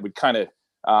would kind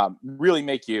of really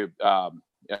make you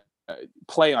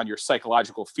play on your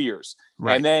psychological fears.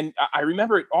 Right. And then I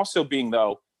remember it also being,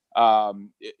 though,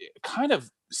 kind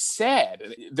of sad.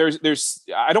 There's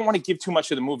I don't want to give too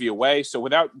much of the movie away, so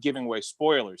without giving away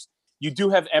spoilers, you do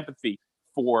have empathy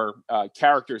for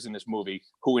characters in this movie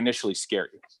who initially scare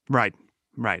you. Right.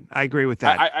 I agree with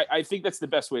that. I think that's the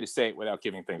best way to say it without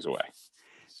giving things away.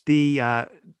 The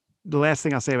last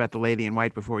thing I'll say about The Lady in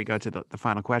White before we go to the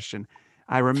final question,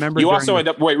 I remember you also end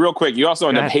up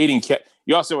hating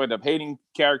you also end up hating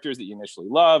characters that you initially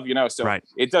love. So right.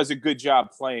 It does a good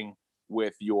job playing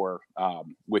with your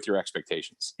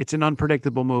expectations. It's an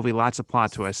unpredictable movie, lots of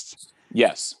plot twists.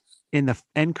 Yes. In the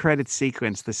end credit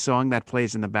sequence, the song that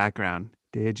plays in the background,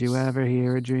 "Did you ever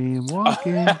hear a dream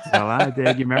walking?" Well, I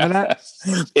did. You remember that?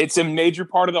 It's a major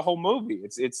part of the whole movie.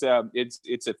 It's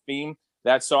a theme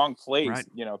that song plays, right.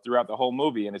 Throughout the whole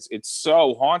movie, and it's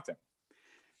so haunting.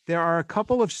 There are a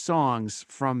couple of songs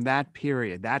from that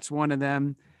period. That's one of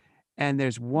them, and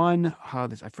there's one.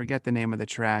 I forget the name of the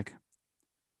track.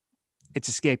 It's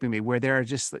escaping me. Where there are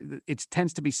it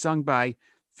tends to be sung by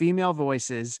female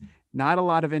voices. Not a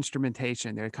lot of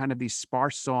instrumentation. They're kind of these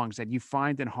sparse songs that you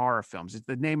find in horror films.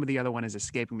 The name of the other one is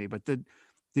escaping me, but did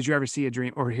you ever see a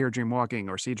dream or hear a dream walking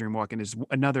or see a dream walking is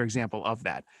another example of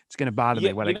that. It's going to bother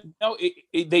me.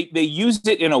 They used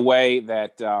it in a way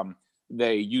that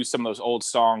they use some of those old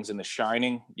songs in The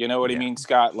Shining. You know what I mean,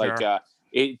 Scott? Like sure.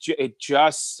 It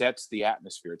just sets the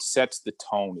atmosphere. It sets the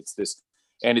tone. It's this,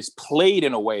 and it's played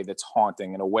in a way that's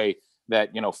haunting, in a way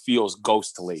that feels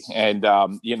ghostly, and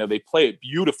they play it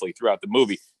beautifully throughout the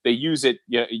movie. They use it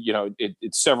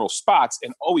it's several spots,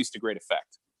 and always to great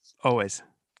effect. Always.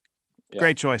 Yeah.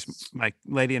 Great choice, Mike.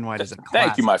 Lady in White is a classic.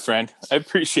 Thank you, my friend. I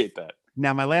appreciate that.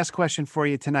 Now, my last question for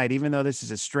you tonight, even though this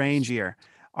is a strange year,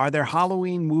 are there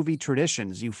Halloween movie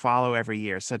traditions you follow every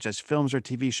year, such as films or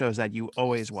TV shows that you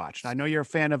always watch? I know you're a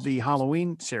fan of the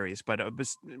Halloween series, but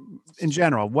in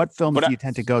general, what films do you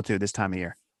tend to go to this time of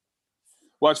year?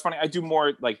 Well, it's funny. I do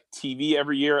more like TV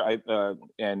every year.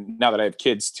 And now that I have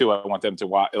kids too, I want them to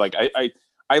watch. Like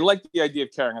I like the idea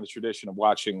of carrying on the tradition of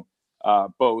watching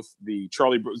both the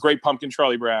Great Pumpkin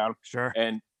Charlie Brown, sure,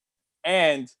 and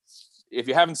if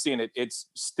you haven't seen it, it's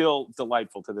still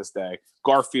delightful to this day.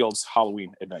 Garfield's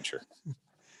Halloween Adventure.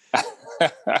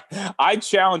 I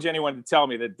challenge anyone to tell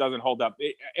me that it doesn't hold up.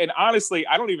 And honestly,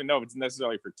 I don't even know if it's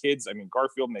necessarily for kids. I mean,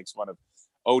 Garfield makes fun of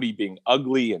Odie being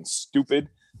ugly and stupid.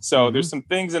 So there's some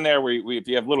things in there where if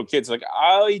you have little kids, like,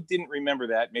 I didn't remember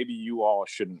that. Maybe you all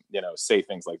shouldn't, say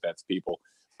things like that to people.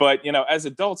 But, as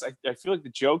adults, I feel like the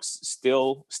jokes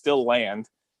still land.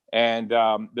 And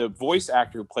the voice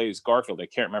actor who plays Garfield, I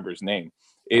can't remember his name,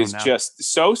 is just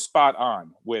so spot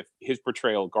on with his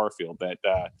portrayal of Garfield that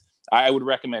I would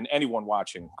recommend anyone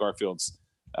watching Garfield's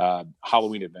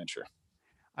Halloween Adventure.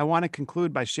 I want to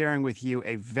conclude by sharing with you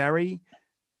a very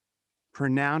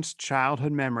pronounced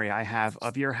childhood memory I have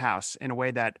of your house in a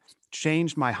way that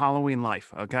changed my Halloween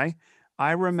life. Okay.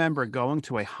 I remember going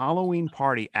to a Halloween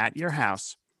party at your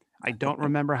house. I don't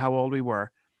remember how old we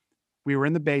were. We were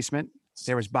in the basement.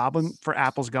 There was Bobbing for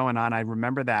Apples going on. I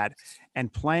remember that.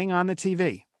 And playing on the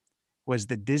TV was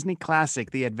the Disney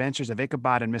classic, The Adventures of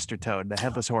Ichabod and Mr. Toad, the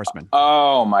Headless Horseman.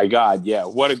 Oh my God. Yeah.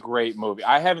 What a great movie.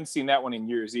 I haven't seen that one in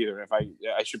years either. If I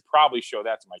should probably show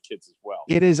that to my kids as well.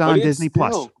 It is on Disney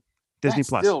Plus. Disney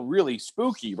Plus. Still really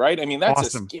spooky, right? I mean, that's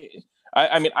awesome.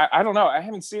 I don't know. I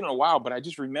haven't seen it in a while, but I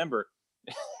just remember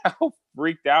how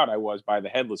freaked out I was by the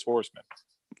Headless Horseman.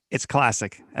 It's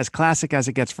classic as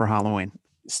it gets for Halloween.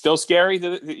 Still scary,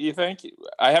 you think?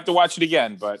 I have to watch it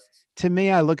again, but to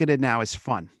me, I look at it now as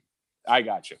fun. I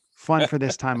got you. Fun for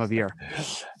this time of year.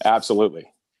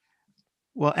 Absolutely.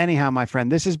 Well, anyhow, my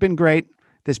friend, this has been great.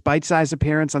 This bite-sized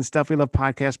appearance on Stuff We Love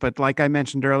podcast. But like I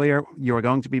mentioned earlier, you are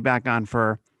going to be back on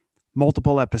for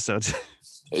multiple episodes.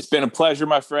 It's been a pleasure,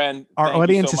 my friend. Our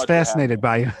audience is fascinated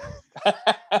by you.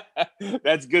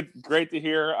 That's good. Great to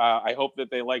hear. I hope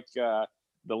that they like The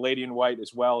Lady in White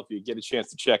as well. If you get a chance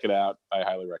to check it out, I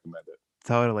highly recommend it.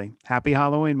 Totally. Happy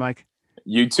Halloween, Mike.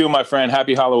 You too, my friend.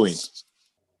 Happy Halloween.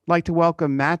 I'd like to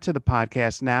welcome Matt to the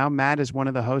podcast now. Matt is one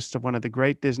of the hosts of one of the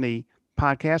great Disney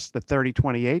podcasts, the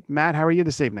 3028. Matt, how are you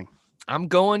this evening? I'm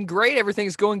going great.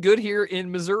 Everything's going good here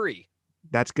in Missouri.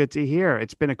 That's good to hear.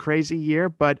 It's been a crazy year,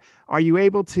 but are you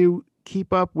able to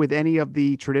keep up with any of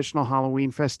the traditional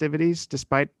Halloween festivities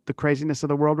despite the craziness of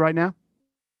the world right now?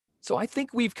 So I think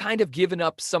we've kind of given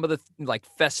up some of the like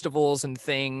festivals and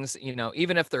things,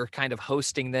 even if they're kind of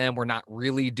hosting them, we're not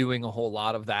really doing a whole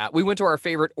lot of that. We went to our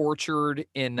favorite orchard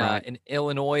in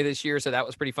Illinois this year. So that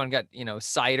was pretty fun. Got,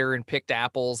 cider and picked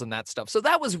apples and that stuff. So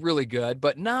that was really good,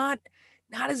 but not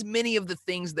as many of the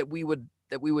things that we would,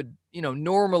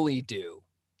 normally do.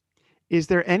 Is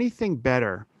there anything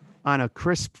better on a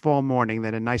crisp fall morning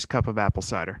than a nice cup of apple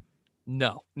cider?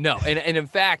 No. And in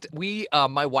fact,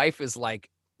 my wife is like,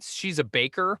 she's a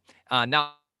baker,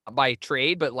 not by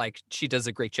trade, but like she does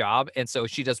a great job. And so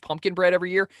she does pumpkin bread every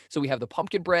year. So we have the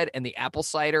pumpkin bread and the apple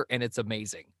cider, and it's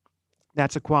amazing.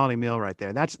 That's a quality meal right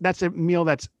there. That's a meal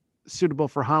that's suitable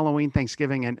for Halloween,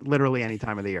 Thanksgiving, and literally any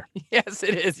time of the year. Yes,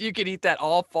 it is. You can eat that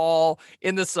all fall,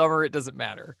 in the summer. It doesn't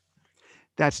matter.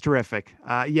 That's terrific.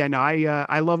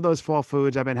 I love those fall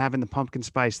foods. I've been having the pumpkin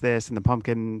spice this and the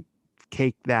pumpkin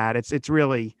cake that. It's a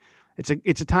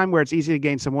time where it's easy to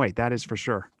gain some weight. That is for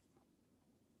sure.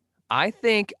 I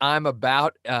think I'm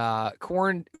about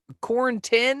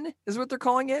quarantine is what they're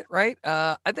calling it, right?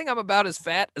 I think I'm about as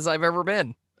fat as I've ever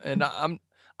been, and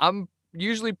I'm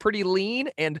usually pretty lean.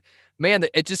 And man,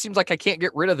 it just seems like I can't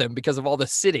get rid of them because of all the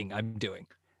sitting I'm doing.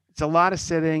 It's a lot of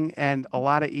sitting and a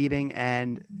lot of eating,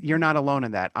 and you're not alone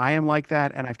in that. I am like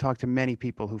that, and I've talked to many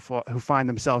people who find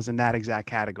themselves in that exact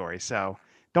category. So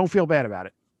don't feel bad about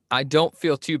it. I don't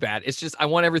feel too bad. It's just I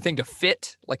want everything to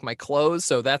fit, like my clothes.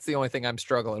 So that's the only thing I'm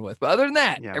struggling with. But other than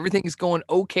that, Everything is going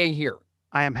okay here.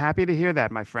 I am happy to hear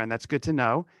that, my friend. That's good to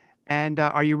know. And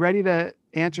are you ready to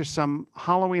answer some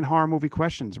Halloween horror movie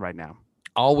questions right now?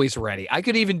 Always ready. I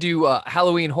could even do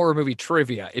Halloween horror movie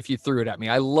trivia if you threw it at me.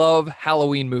 I love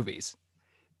Halloween movies.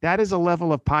 That is a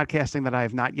level of podcasting that I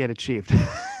have not yet achieved.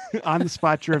 On the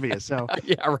spot trivia. So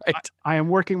yeah, right. I am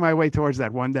working my way towards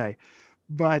that one day.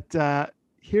 But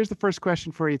here's the first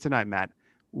question for you tonight, Matt.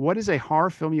 What is a horror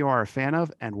film you are a fan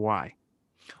of and why?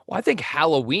 Well, I think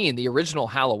Halloween, the original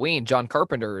Halloween, John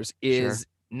Carpenter's, is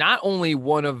not only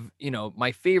one of,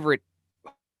 my favorite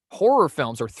horror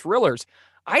films or thrillers.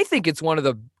 I think it's one of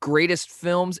the greatest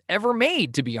films ever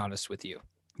made, to be honest with you.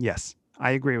 Yes,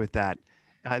 I agree with that.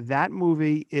 That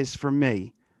movie is, for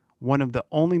me, one of the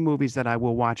only movies that I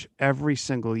will watch every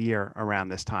single year around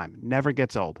this time. Never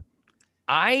gets old.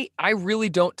 I really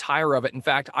don't tire of it. In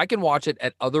fact, I can watch it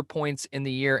at other points in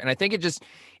the year. And I think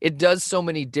it does so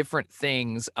many different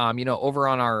things. Over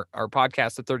on our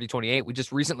podcast at 3028, we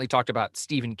just recently talked about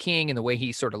Stephen King and the way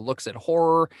he sort of looks at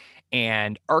horror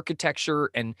and architecture.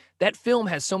 And that film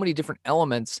has so many different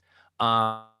elements.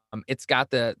 It's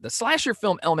got the slasher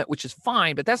film element, which is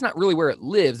fine, but that's not really where it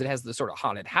lives. It has the sort of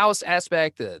haunted house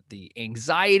aspect, the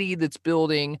anxiety that's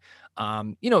building.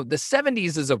 The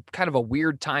 70s is a kind of a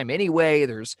weird time anyway.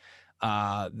 There's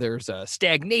a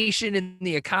stagnation in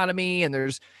the economy, and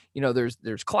there's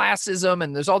classism,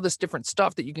 and there's all this different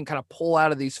stuff that you can kind of pull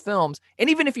out of these films. And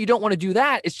even if you don't want to do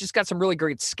that, it's just got some really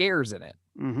great scares in it.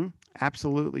 Mm-hmm.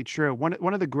 Absolutely true.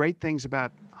 One of the great things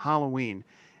about Halloween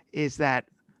is that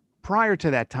prior to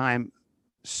that time,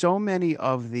 so many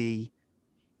of the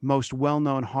most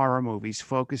well-known horror movies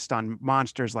focused on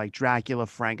monsters like Dracula,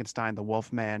 Frankenstein, the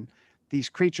Wolfman, these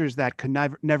creatures that could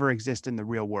never exist in the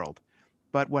real world.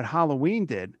 But what Halloween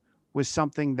did was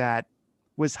something that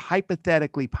was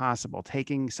hypothetically possible,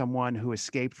 taking someone who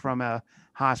escaped from a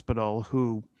hospital,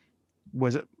 who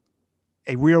was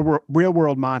a real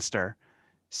world monster,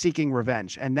 seeking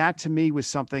revenge. And that to me was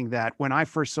something that when I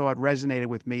first saw it resonated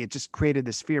with me. It just created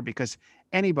this fear because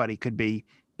anybody could be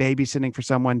babysitting for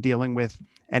someone, dealing with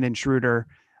an intruder.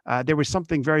 There was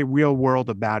something very real world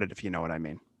about it, if you know what I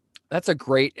mean. That's a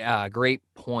great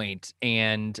point.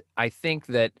 And I think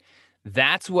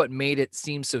that's what made it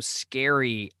seem so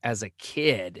scary as a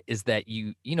kid, is that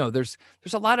there's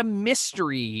a lot of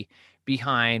mystery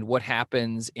behind what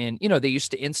happens in, they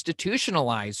used to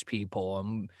institutionalize people,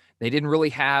 and they didn't really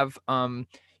have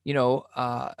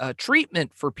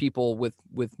treatment for people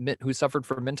who suffered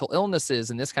from mental illnesses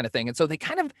and this kind of thing. And so they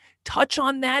kind of touch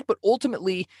on that, but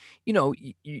ultimately,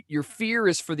 your fear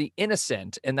is for the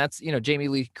innocent. And that's, Jamie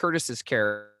Lee Curtis's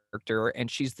character, and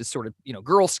she's this sort of,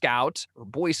 Girl Scout or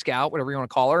Boy Scout, whatever you want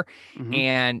to call her. Mhm.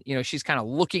 And, she's kind of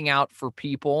looking out for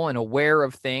people and aware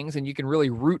of things, and you can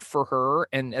really root for her.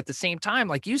 And at the same time,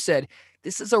 like you said,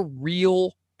 this is a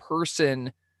real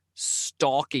person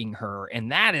stalking her,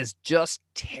 and that is just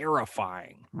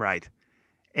terrifying. Right.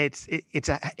 And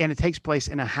it takes place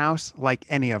in a house like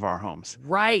any of our homes.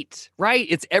 Right.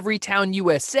 It's Everytown,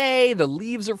 USA. The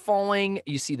leaves are falling.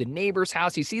 You see the neighbor's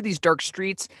house. You see these dark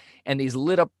streets and these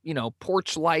lit up,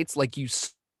 porch lights like you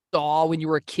saw when you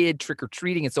were a kid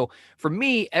trick-or-treating. And so for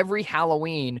me, every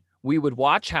Halloween, we would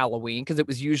watch Halloween because it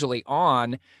was usually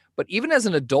on. But even as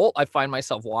an adult, I find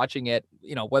myself watching it,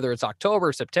 whether it's October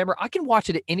or September, I can watch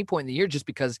it at any point in the year just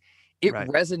because it Right.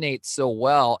 resonates so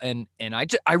well. And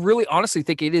I really honestly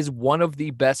think it is one of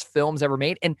the best films ever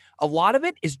made. And a lot of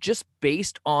it is just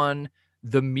based on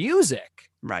the music.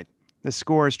 Right. The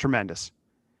score is tremendous.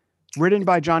 Written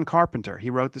by John Carpenter. He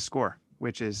wrote the score,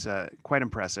 which is quite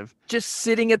impressive. Just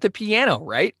sitting at the piano,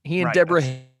 right? He and Right, Deborah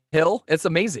that's- Hill. It's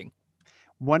amazing.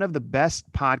 One of the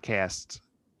best podcasts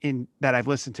that I've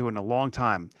listened to in a long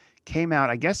time came out,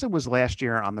 I guess it was last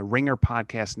year, on the Ringer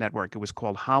Podcast Network. It was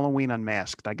called Halloween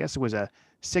Unmasked. I guess it was a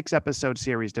 6-episode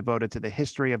series devoted to the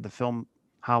history of the film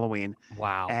Halloween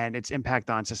Wow. and its impact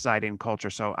on society and culture.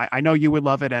 So I know you would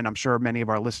love it, and I'm sure many of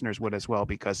our listeners would as well,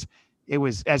 because it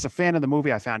was, as a fan of the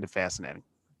movie, I found it fascinating.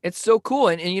 It's so cool.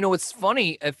 And it's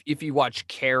funny if you watch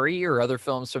Carrie or other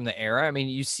films from the era. I mean,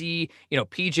 you see,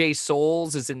 PJ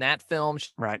Souls is in that film.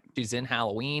 Right. She's in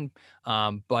Halloween.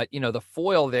 But the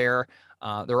foil there,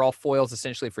 they're all foils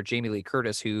essentially for Jamie Lee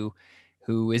Curtis, who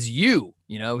is you're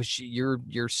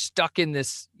stuck in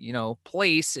this,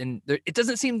 place, and it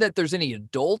doesn't seem that there's any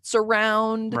adults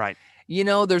around. Right.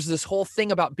 There's this whole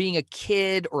thing about being a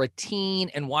kid or a teen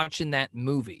and watching that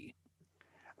movie.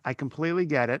 I completely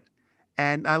get it.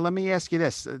 And let me ask you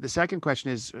this. The second question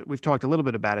is, we've talked a little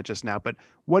bit about it just now, but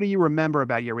what do you remember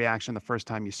about your reaction the first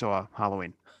time you saw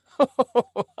Halloween?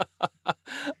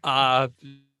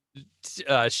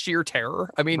 Sheer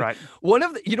terror. I mean, Right. one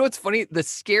of the, it's funny, the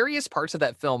scariest parts of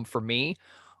that film for me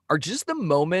are just the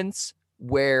moments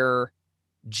where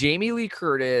Jamie Lee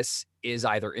Curtis is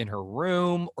either in her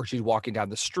room or she's walking down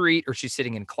the street or she's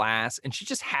sitting in class and she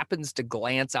just happens to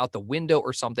glance out the window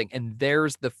or something, and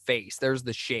there's the face, there's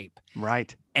the shape.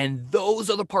 Right. And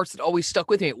those are the parts that always stuck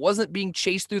with me. It wasn't being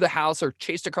chased through the house or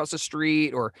chased across the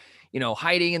street or,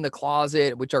 hiding in the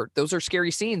closet, those are scary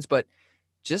scenes, but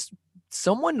just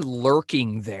someone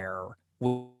lurking there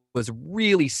was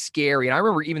really scary. And I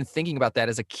remember even thinking about that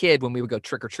as a kid when we would go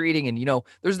trick-or-treating, and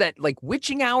there's that like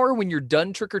witching hour when you're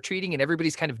done trick-or-treating and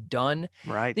everybody's kind of done.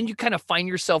 Right. Then you kind of find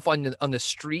yourself on the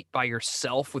street by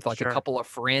yourself with like Sure. a couple of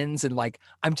friends, and like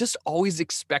I'm just always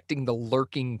expecting the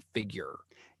lurking figure.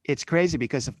 It's crazy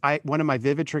because one of my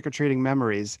vivid trick-or-treating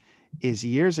memories is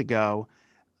years ago,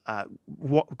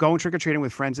 going trick-or-treating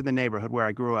with friends in the neighborhood where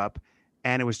I grew up,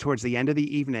 and it was towards the end of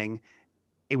the evening.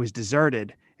 It was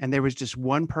deserted, and there was just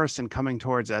one person coming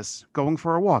towards us, going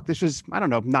for a walk. This was, I don't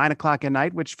know, 9:00 at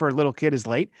night, which for a little kid is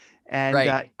late. And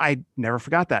Right. I never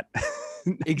forgot that. I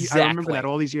remember Exactly. that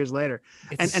all these years later.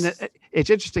 It's, And it's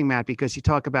interesting, Matt, because you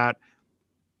talk about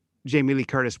Jamie Lee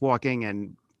Curtis walking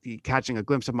and catching a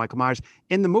glimpse of Michael Myers.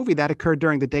 In the movie, that occurred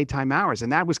during the daytime hours,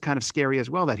 and that was kind of scary as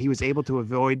well, that he was able to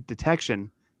avoid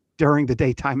detection during the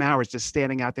daytime hours, just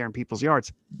standing out there in people's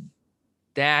yards.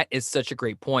 that is such a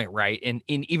great point, right? And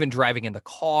in even driving in the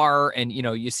car, and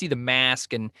you see the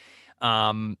mask, and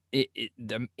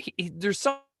there's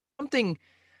something.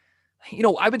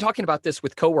 I've been talking about this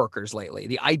with coworkers lately.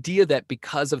 The idea that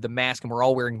because of the mask, and we're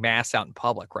all wearing masks out in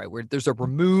public, right? Where there's a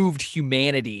removed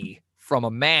humanity from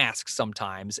a mask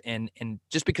sometimes, and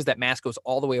just because that mask goes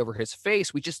all the way over his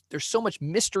face, there's so much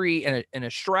mystery and a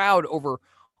shroud over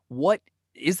what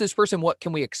is this person, what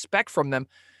can we expect from them.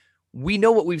 We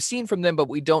know what we've seen from them, but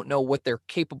we don't know what they're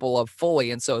capable of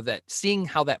fully. And so that seeing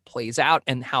how that plays out,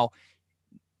 and how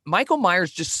Michael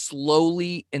Myers just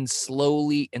slowly and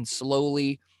slowly and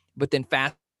slowly, but then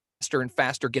fast faster and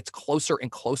faster, gets closer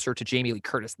and closer to Jamie Lee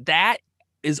Curtis. That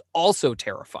is also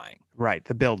terrifying. Right.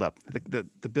 The buildup,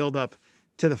 the buildup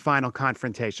to the final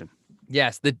confrontation.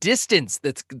 Yes. The distance,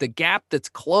 that's the gap that's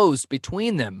closed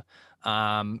between them.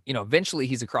 Eventually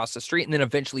he's across the street and then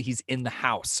eventually he's in the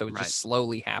house. So it just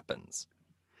slowly happens.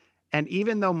 And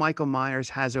even though Michael Myers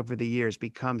has over the years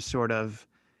become sort of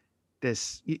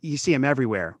this, you see him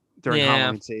everywhere during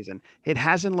Halloween season, it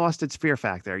hasn't lost its fear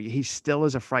factor. He still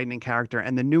is a frightening character.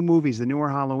 And the new movies, the newer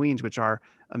Halloweens, which are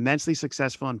immensely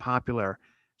successful and popular,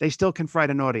 they still can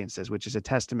frighten audiences, which is a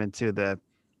testament to the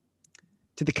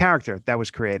character that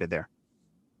was created there.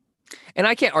 And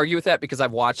I can't argue with that because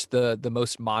I've watched the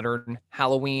most modern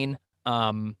Halloween.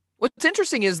 What's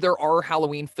interesting is there are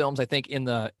Halloween films, I think, in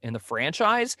the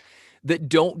franchise that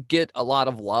don't get a lot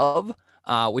of love,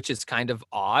 which is kind of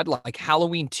odd. Like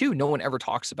Halloween 2, no one ever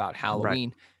talks about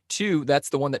Halloween 2. That's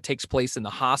the one that takes place in the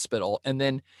hospital. And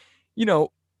then,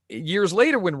 years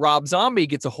later when Rob Zombie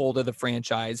gets a hold of the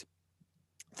franchise,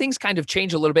 things kind of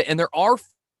change a little bit. And there are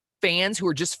fans who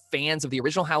are just fans of the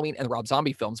original Halloween and the Rob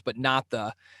Zombie films, but not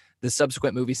the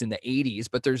subsequent movies in the 80s.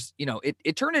 But there's,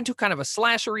 it turned into kind of a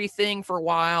slashery thing for a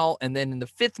while. And then in the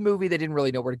 5th movie, they didn't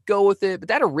really know where to go with it. But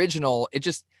that original,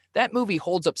 that movie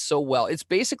holds up so well. It's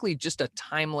basically just a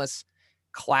timeless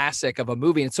classic of a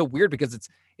movie. And it's so weird because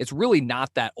it's really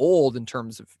not that old in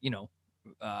terms of,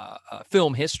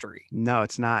 film history. No,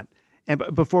 it's not. And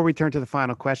before we turn to the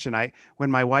final question,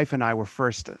 when my wife and I were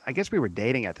first, I guess we were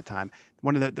dating at the time,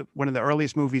 one of the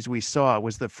earliest movies we saw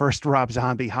was the first Rob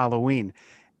Zombie Halloween.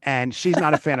 And she's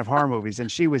not a fan of horror movies.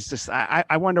 And she was just,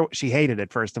 I wonder, she hated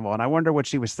it, first of all. And I wonder what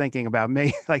she was thinking about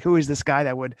me. Like, who is this guy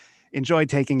that would enjoy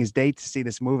taking his date to see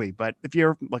this movie? But if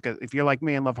you're like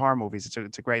me and love horror movies,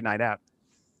 it's a great night out.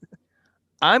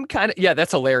 I'm kind of,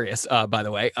 that's hilarious, by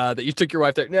the way, that you took your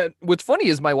wife there. Now, what's funny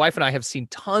is my wife and I have seen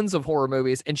tons of horror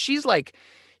movies, and she's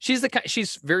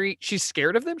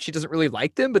scared of them. She doesn't really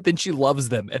like them, but then she loves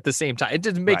them at the same time. It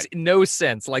just makes no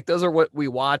sense. Like, those are what we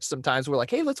watch sometimes. We're like,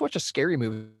 hey, let's watch a scary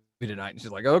movie tonight. And she's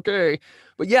like, okay.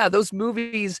 But yeah, those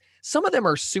movies, some of them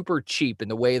are super cheap in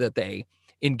the way that they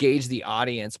engage the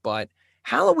audience. But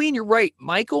Halloween, you're right.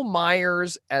 Michael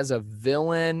Myers as a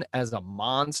villain, as a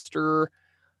monster,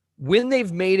 when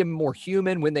they've made him more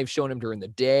human, when they've shown him during the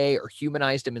day or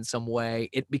humanized him in some way,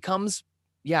 it becomes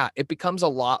a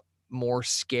lot more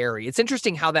scary. It's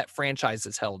interesting how that franchise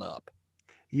is held up.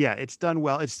 Yeah, it's done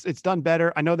well. It's done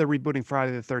better. I know they're rebooting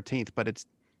Friday the 13th, but it's,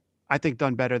 I think,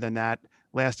 done better than that.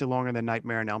 Lasted longer than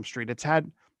Nightmare on Elm Street. It's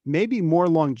had maybe more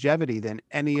longevity than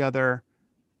any other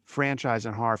franchise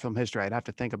in horror film history. I'd have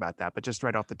to think about that, but just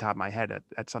right off the top of my head,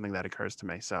 that's something that occurs to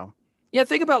me. So yeah,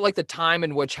 think about like the time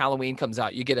in which Halloween comes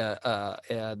out. You get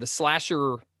the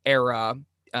slasher era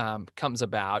comes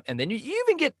about, and then you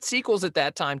even get sequels at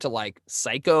that time to like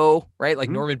Psycho, right? Like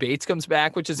Norman Bates comes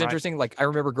back, which is interesting. Like, I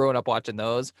remember growing up watching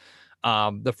those.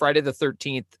 The Friday the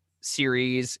 13th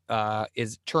series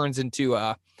turns into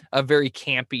a very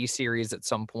campy series at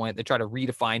some point. They try to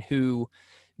redefine who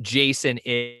Jason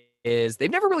is. They've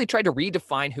never really tried to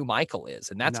redefine who Michael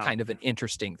is, and that's kind of an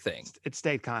interesting thing. It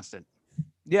stayed constant.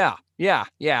 Yeah.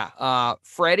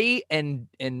 Freddy and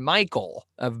Michael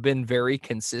have been very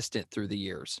consistent through the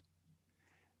years.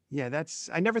 Yeah,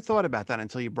 I never thought about that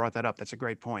until you brought that up. That's a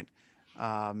great point.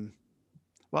 Well,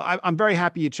 I'm very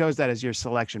happy you chose that as your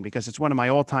selection because it's one of my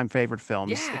all-time favorite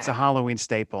films. Yeah. It's a Halloween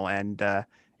staple, and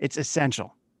it's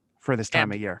essential for this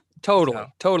time of year.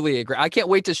 Totally agree. I can't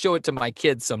wait to show it to my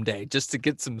kids someday just to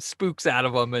get some spooks out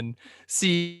of them and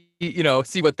see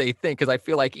what they think, because I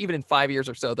feel like even in 5 years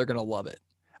or so, they're going to love it.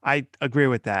 I agree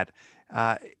with that.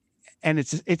 And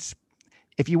it's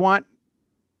if you want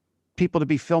people to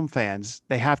be film fans,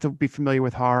 they have to be familiar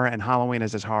with horror, and Halloween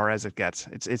is as horror as it gets.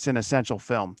 It's an essential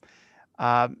film.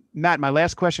 Matt, my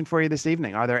last question for you this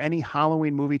evening. Are there any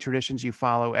Halloween movie traditions you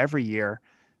follow every year,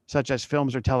 such as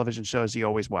films or television shows you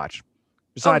always watch,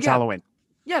 besides Halloween?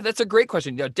 Yeah, that's a great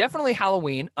question. Definitely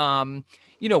Halloween.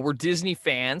 We're Disney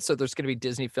fans, so there's going to be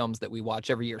Disney films that we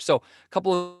watch every year. So a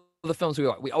couple of the films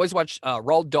we always watch,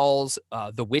 Roald Dahl's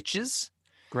The Witches.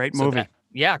 Great movie.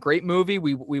 Great movie.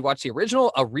 We watched the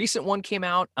original. A recent one came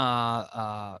out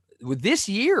this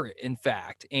year, in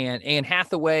fact, and Anne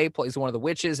Hathaway plays one of the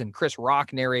witches, and Chris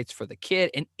Rock narrates for the kid,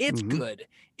 and it's good.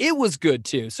 It was good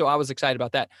too, so I was excited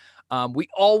about that. We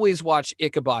always watch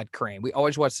Ichabod Crane. We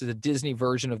always watch the Disney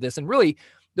version of this, and really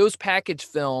those package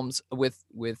films with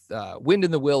Wind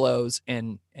in the Willows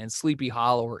and Sleepy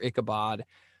Hollow or Ichabod,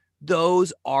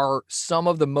 those are some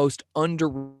of the most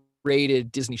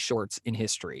underrated Disney shorts in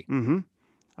history.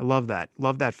 I love that.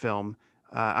 Love that film.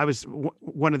 I was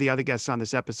one of the other guests on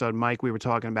this episode, Mike. We were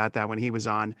talking about that when he was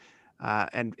on.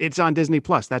 and it's on Disney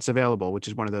Plus. That's available, which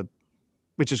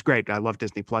is great. I love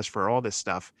Disney Plus for all this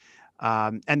stuff.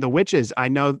 And The Witches, I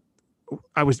know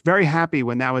I was very happy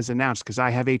when that was announced because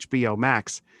I have HBO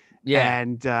Max. Yeah.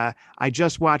 And I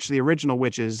just watched the original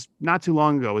Witches not too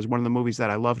long ago. It was one of the movies that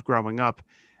I loved growing up.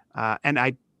 And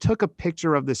I took a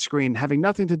picture of the screen having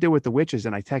nothing to do with The Witches.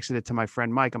 And I texted it to my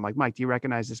friend Mike. I'm like, Mike, do you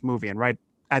recognize this movie? And right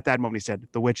at that moment, he said,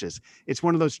 The Witches. It's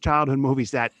one of those childhood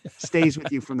movies that stays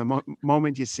with you from the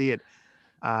moment you see it.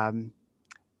 The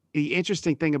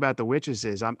interesting thing about The Witches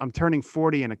is I'm turning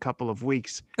 40 in a couple of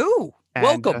weeks. Ooh,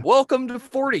 And, welcome to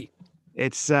 40.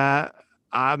 It's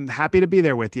I'm happy to be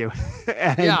there with you.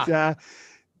 And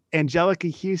Angelica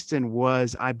Houston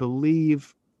was, I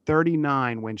believe,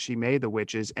 39 when she made The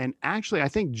Witches. And actually, I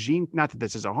think not that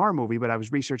this is a horror movie, but I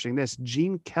was researching this.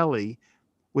 Gene Kelly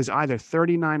was either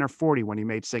 39 or 40 when he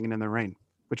made Singing in the Rain,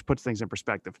 which puts things in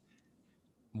perspective.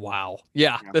 Wow.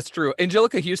 Yeah, that's true.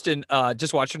 Angelica Houston,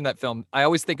 just watching that film, I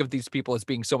always think of these people as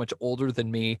being so much older than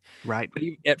me. Right. But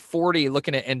even at 40,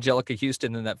 looking at Angelica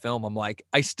Houston in that film, I'm like,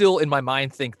 I still in my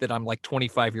mind think that I'm like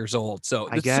 25 years old. So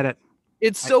I get it.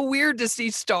 It's so weird to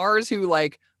see stars who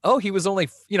like, oh, he was only,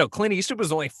 Clint Eastwood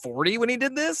was only 40 when he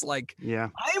did this. Like, yeah,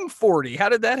 I'm 40. How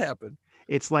did that happen?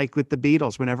 It's like with the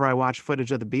Beatles. Whenever I watch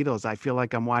footage of the Beatles, I feel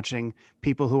like I'm watching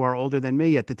people who are older than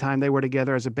me at the time they were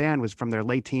together as a band was from their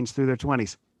late teens through their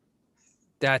 20s.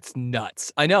 That's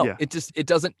nuts. I know. Yeah. It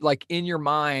doesn't, like, in your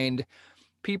mind,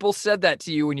 people said that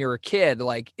to you when you're a kid.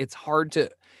 Like, it's hard to,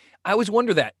 I always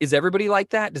wonder that. Is everybody like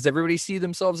that? Does everybody see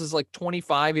themselves as like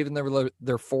 25, even though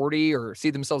they're 40, or see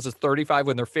themselves as 35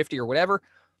 when they're 50 or whatever?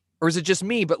 Or is it just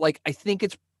me? But like, I think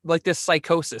it's like this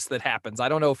psychosis that happens. I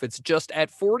don't know if it's just at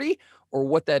 40 or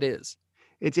what that is.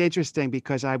 It's interesting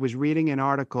because I was reading an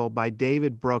article by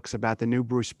David Brooks about the new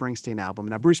Bruce Springsteen album.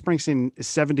 Now, Bruce Springsteen is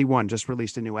 71, just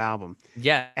released a new album.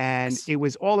 Yeah. And it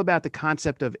was all about the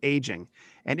concept of aging.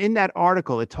 And in that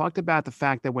article, it talked about the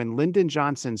fact that when Lyndon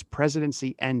Johnson's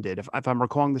presidency ended, if I'm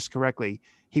recalling this correctly,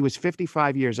 he was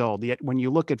 55 years old. Yet when you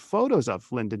look at photos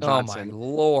of Lyndon Johnson, oh my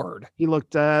Lord, he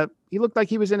looked like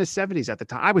he was in his 70s at the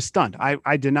time. I was stunned.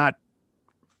 I did not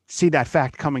see that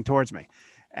fact coming towards me.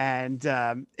 And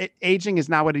aging is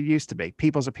not what it used to be.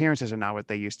 People's appearances are not what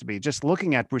they used to be. Just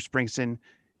looking at Bruce Springsteen,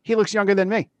 he looks younger than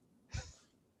me.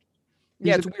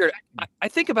 Yeah, it's weird. I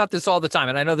think about this all the time,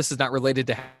 and I know this is not related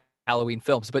to Halloween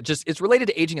films, but just it's related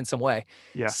to aging in some way.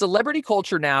 Yeah. Celebrity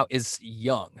culture now is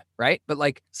young, right? But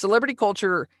like celebrity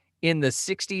culture in the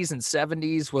 60s and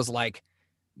 70s was like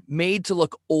made to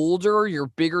look older. Your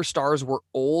bigger stars were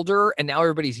older, and now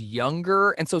everybody's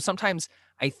younger. And so sometimes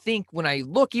I think when I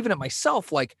look even at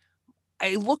myself, like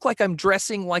I look like I'm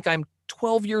dressing like I'm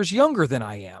 12 years younger than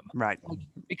I am. Right.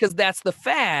 Because that's the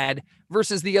fad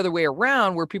versus the other way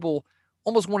around where people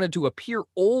almost wanted to appear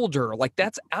older. Like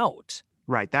that's out.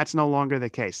 Right. That's no longer the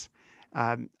case.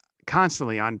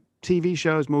 Constantly on TV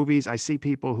shows, movies, I see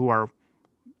people who are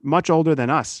much older than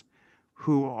us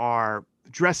who are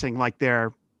dressing like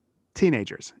they're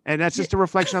teenagers. And that's just a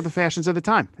reflection of the fashions of the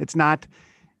time. It's not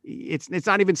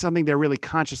even something they're really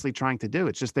consciously trying to do.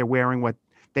 It's just they're wearing what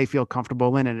they feel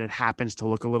comfortable in, and it happens to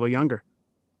look a little younger.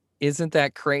 Isn't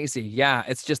that crazy? Yeah,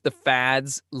 it's just the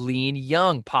fads lean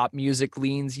young. Pop music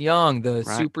leans young. The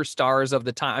superstars of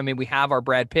the time. I mean, we have our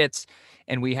Brad Pitts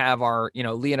and we have our,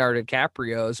 Leonardo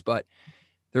DiCaprios, but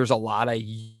there's a lot of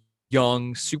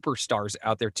young superstars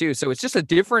out there too. So it's just a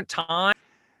different time.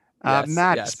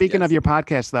 Matt, speaking of your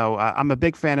podcast, though, I'm a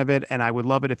big fan of it, and I would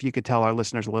love it if you could tell our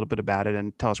listeners a little bit about it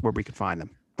and tell us where we could find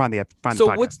them. Find the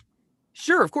podcast.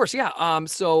 Sure, of course, yeah.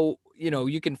 So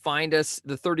you can find us,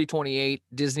 the 3028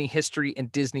 Disney History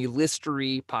and Disney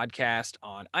Listery podcast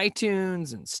on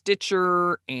iTunes and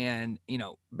Stitcher, and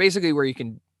basically where you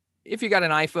can, if you got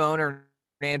an iPhone or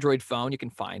an Android phone, you can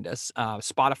find us.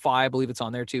 Spotify, I believe it's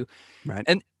on there too. Right.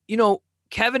 And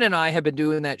Kevin and I have been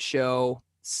doing that show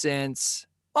since.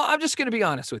 Well, I'm just going to be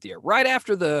honest with you. Right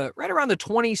around the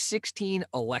 2016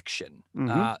 election,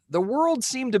 the world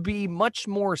seemed to be much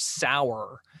more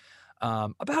sour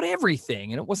about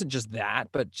everything. And it wasn't just that,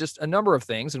 but just a number of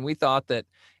things. And we thought that,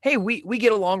 hey, we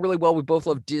get along really well. We both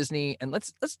love Disney, and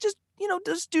let's just,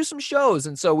 just do some shows.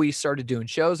 And so we started doing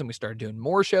shows, and we started doing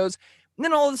more shows. And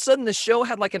then all of a sudden the show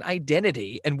had like an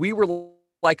identity, and we were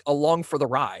like along for the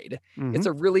ride. It's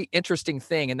a really interesting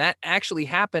thing. And that actually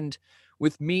happened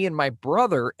with me and my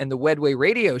brother and the Wedway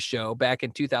radio show back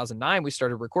in 2009. We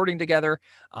started recording together.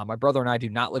 My brother and I do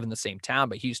not live in the same town,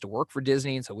 but he used to work for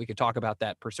Disney. And so we could talk about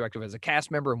that perspective as a cast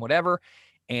member and whatever,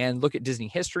 and look at Disney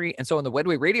history. And so on the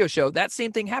Wedway radio show, that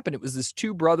same thing happened. It was this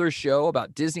two brothers show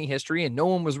about Disney history, and no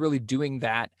one was really doing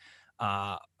that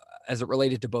as it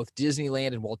related to both Disneyland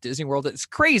and Walt Disney World. It's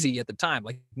crazy at the time.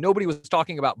 Like nobody was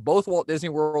talking about both Walt Disney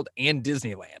World and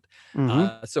Disneyland.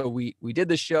 So we did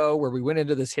the show where we went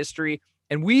into this history,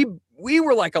 and we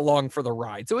were like along for the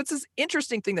ride. So it's this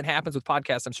interesting thing that happens with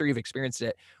podcasts. I'm sure you've experienced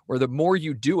it, where the more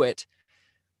you do it,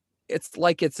 it's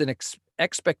like it's an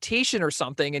expectation or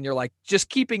something, and you're like just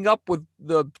keeping up with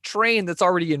the train that's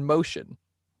already in motion.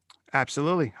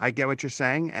 Absolutely. I get what you're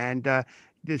saying. And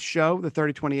this show, the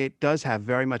 3028, does have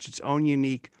very much its own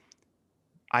unique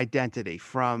identity,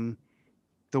 from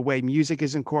the way music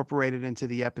is incorporated into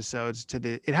the episodes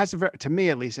to me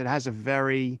at least, it has a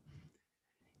very,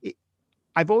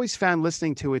 I've always found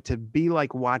listening to it to be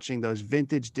like watching those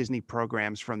vintage Disney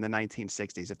programs from the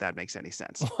 1960s, if that makes any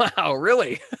sense. Wow,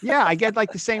 really? Yeah, I get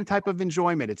like the same type of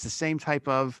enjoyment. It's the same type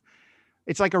of,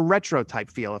 it's like a retro type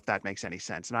feel, if that makes any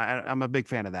sense. And I'm a big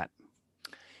fan of that.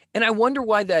 And I wonder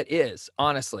why that is,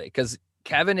 honestly, because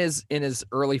Kevin is in his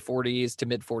early 40s to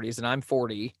mid 40s, and I'm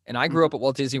 40, and I grew up at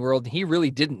Walt Disney World, and he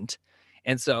really didn't.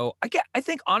 And so I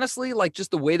think honestly, like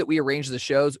just the way that we arrange the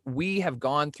shows, we have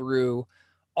gone through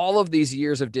all of these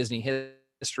years of Disney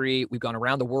history. We've gone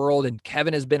around the world, and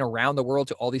Kevin has been around the world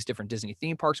to all these different Disney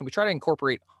theme parks. And we try to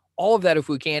incorporate all of that if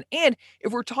we can. And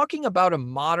if we're talking about a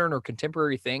modern or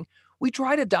contemporary thing, we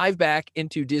try to dive back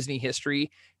into Disney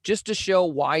history just to show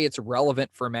why it's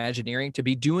relevant for Imagineering to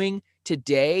be doing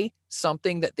today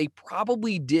something that they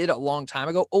probably did a long time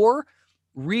ago, or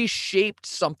reshaped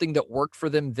something that worked for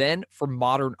them then for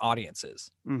modern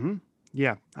audiences.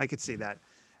 Yeah, I could see that.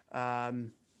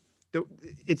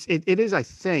 It is, I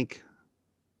think,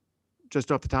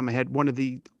 just off the top of my head, one of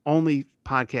the only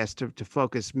podcasts to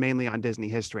focus mainly on Disney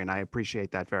history, and I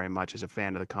appreciate that very much as a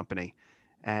fan of the company.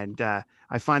 And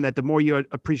I find that the more you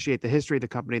appreciate the history of the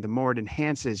company, the more it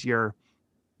enhances your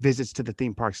visits to the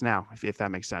theme parks now, if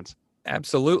that makes sense.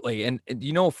 Absolutely. And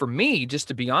you know, for me, just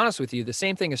to be honest with you, the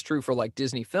same thing is true for like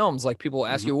Disney films. Like people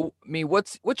ask you, well, me,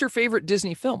 what's your favorite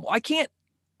Disney film? Well,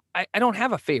 I don't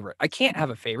have a favorite. I can't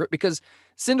have a favorite because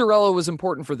Cinderella was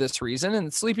important for this reason,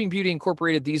 and Sleeping Beauty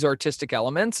incorporated these artistic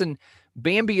elements, and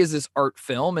Bambi is this art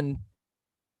film, and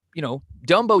you know,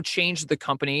 Dumbo changed the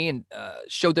company and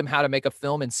showed them how to make a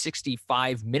film in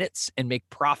 65 minutes and make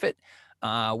profit,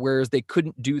 whereas they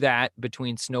couldn't do that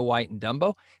between Snow White and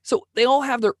Dumbo. So they all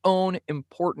have their own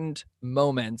important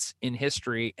moments in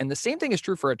history. And the same thing is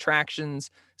true for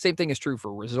attractions. Same thing is true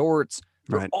for resorts.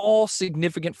 They're all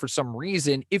significant for some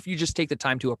reason if you just take the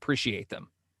time to appreciate them.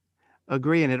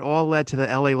 Agree. And it all led to the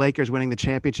LA Lakers winning the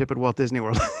championship at Walt Disney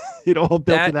World. It all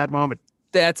built to that moment.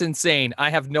 That's insane. I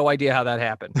have no idea how that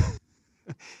happened.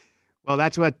 Well,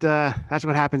 that's what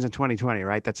happens in 2020,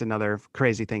 right? That's another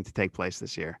crazy thing to take place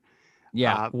this year.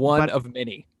 Yeah, one of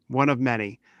many. One of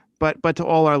many. But to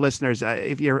all our listeners,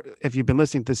 if you've been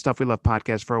listening to the Stuff We Love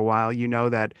podcast for a while, you know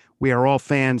that we are all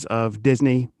fans of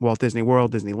Disney, Walt Disney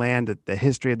World, Disneyland, the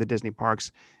history of the Disney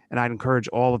parks, and I'd encourage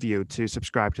all of you to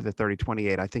subscribe to the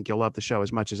 3028. I think you'll love the show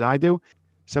as much as I do.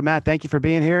 So, Matt, thank you for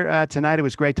being here tonight. It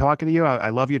was great talking to you. I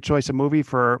love your choice of movie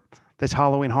for this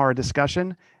Halloween horror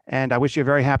discussion, and I wish you a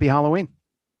very happy Halloween.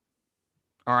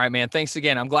 All right, man. Thanks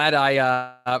again. I'm glad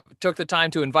I took the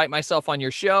time to invite myself on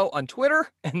your show on Twitter,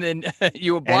 and then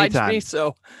you obliged me.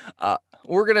 So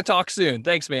we're going to talk soon.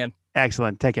 Thanks, man.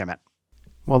 Excellent. Take care, Matt.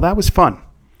 Well, that was fun.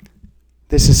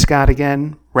 This is Scott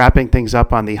again, wrapping things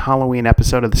up on the Halloween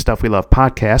episode of the Stuff We Love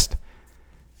podcast.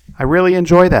 I really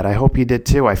enjoyed that. I hope you did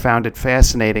too. I found it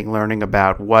fascinating learning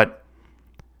about what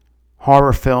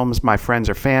horror films my friends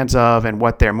are fans of and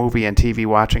what their movie and TV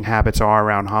watching habits are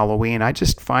around Halloween. I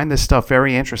just find this stuff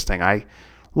very interesting. I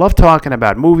love talking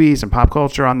about movies and pop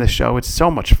culture on this show. It's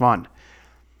so much fun.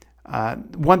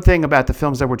 One thing about the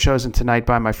films that were chosen tonight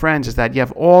by my friends is that you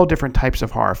have all different types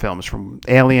of horror films, from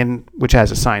Alien, which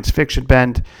has a science fiction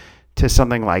bent, to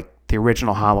something like the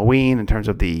original Halloween in terms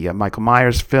of the Michael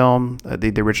Myers film,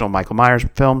 the original Michael Myers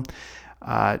film,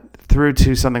 through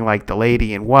to something like The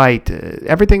Lady in White.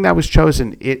 Everything that was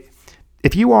chosen,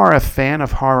 if you are a fan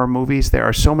of horror movies, there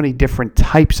are so many different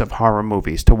types of horror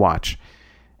movies to watch.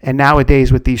 And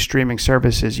nowadays with these streaming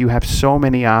services, you have so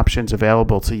many options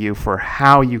available to you for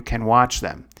how you can watch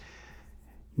them.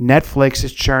 Netflix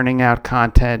is churning out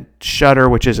content. Shudder,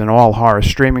 which is an all-horror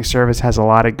streaming service, has a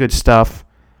lot of good stuff.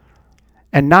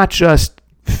 And not just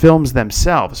films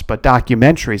themselves, but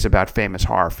documentaries about famous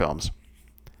horror films.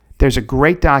 There's a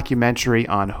great documentary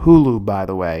on Hulu, by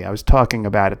the way. I was talking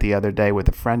about it the other day with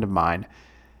a friend of mine.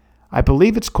 I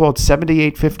believe it's called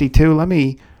 7852. Let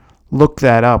me look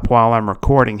that up while I'm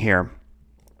recording here,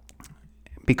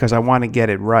 because I want to get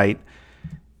it right.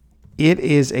 It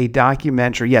is a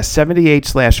documentary. Yes,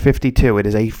 78/52. It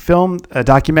is a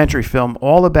documentary film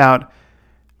all about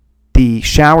the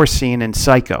shower scene in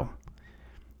Psycho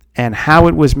and how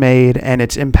it was made and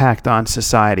its impact on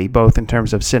society, both in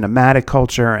terms of cinematic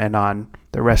culture and on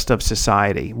the rest of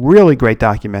society. Really great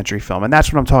documentary film. And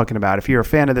that's what I'm talking about. If you're a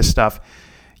fan of this stuff,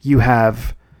 you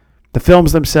have the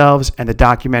films themselves and the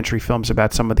documentary films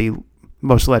about some of the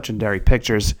most legendary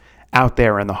pictures out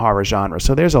there in the horror genre.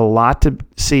 So there's a lot to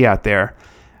see out there.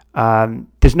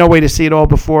 There's no way to see it all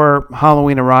before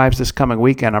Halloween arrives this coming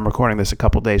weekend. I'm recording this a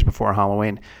couple days before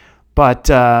Halloween. But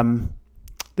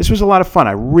this was a lot of fun.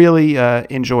 I really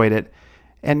enjoyed it.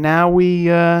 And now we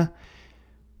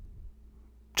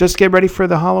just get ready for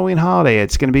the Halloween holiday.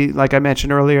 It's going to be, like I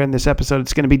mentioned earlier in this episode,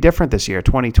 it's going to be different this year.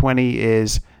 2020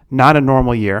 is not a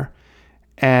normal year,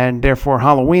 and therefore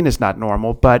Halloween is not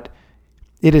normal. But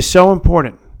it is so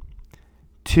important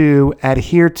to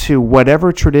adhere to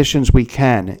whatever traditions we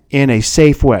can in a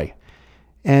safe way.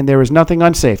 And there is nothing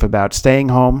unsafe about staying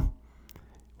home,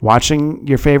 watching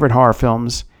your favorite horror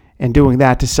films, and doing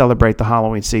that to celebrate the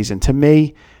Halloween season. To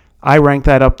me, I rank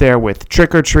that up there with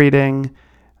trick-or-treating,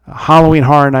 Halloween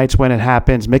Horror Nights when it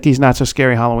happens, Mickey's Not So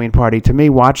Scary Halloween Party. To me,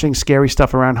 watching scary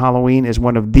stuff around Halloween is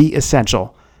one of the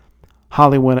essential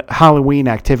Halloween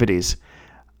activities.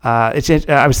 I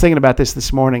was thinking about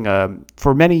this morning.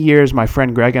 For many years, my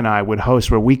friend Greg and I would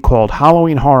host what we called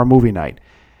Halloween Horror Movie Night.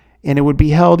 And it would be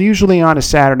held usually on a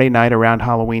Saturday night around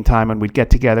Halloween time, and we'd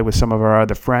get together with some of our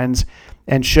other friends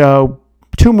and show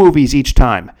 2 movies each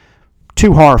time,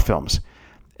 2 horror films.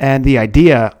 And the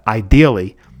idea,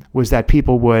 ideally, was that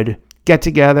people would get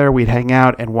together, we'd hang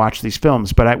out and watch these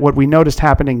films. But what we noticed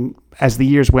happening as the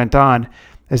years went on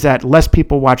is that less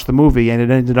people watched the movie, and it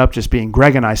ended up just being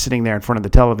Greg and I sitting there in front of the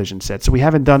television set. So we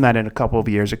haven't done that in a couple of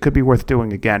years. It could be worth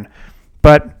doing again.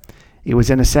 But it was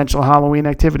an essential Halloween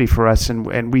activity for us,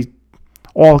 and we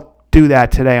all do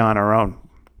that today on our own,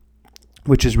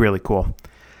 which is really cool.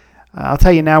 I'll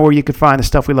tell you now where you can find the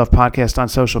Stuff We Love podcast on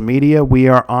social media. We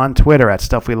are on Twitter at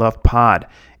Stuff We Love Pod,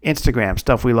 Instagram,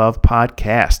 Stuff We Love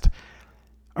Podcast.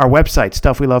 Our website,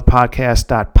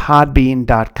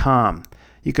 stuffwelovepodcast.podbean.com.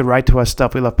 You can write to us,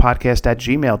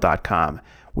 stuffwelovepodcast@gmail.com.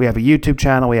 We have a YouTube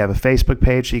channel. We have a Facebook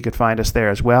page, so you can find us there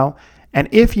as well. And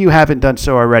if you haven't done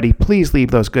so already, please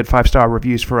leave those good 5-star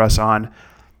reviews for us on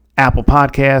Apple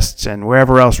Podcasts and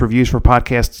wherever else reviews for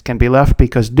podcasts can be left,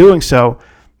 because doing so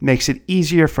makes it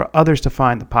easier for others to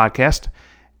find the podcast.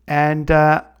 And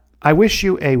I wish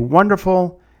you a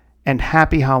wonderful and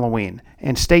happy Halloween.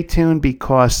 And stay tuned,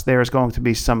 because there is going to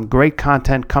be some great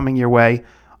content coming your way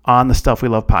on the Stuff We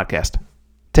Love podcast.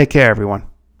 Take care, everyone.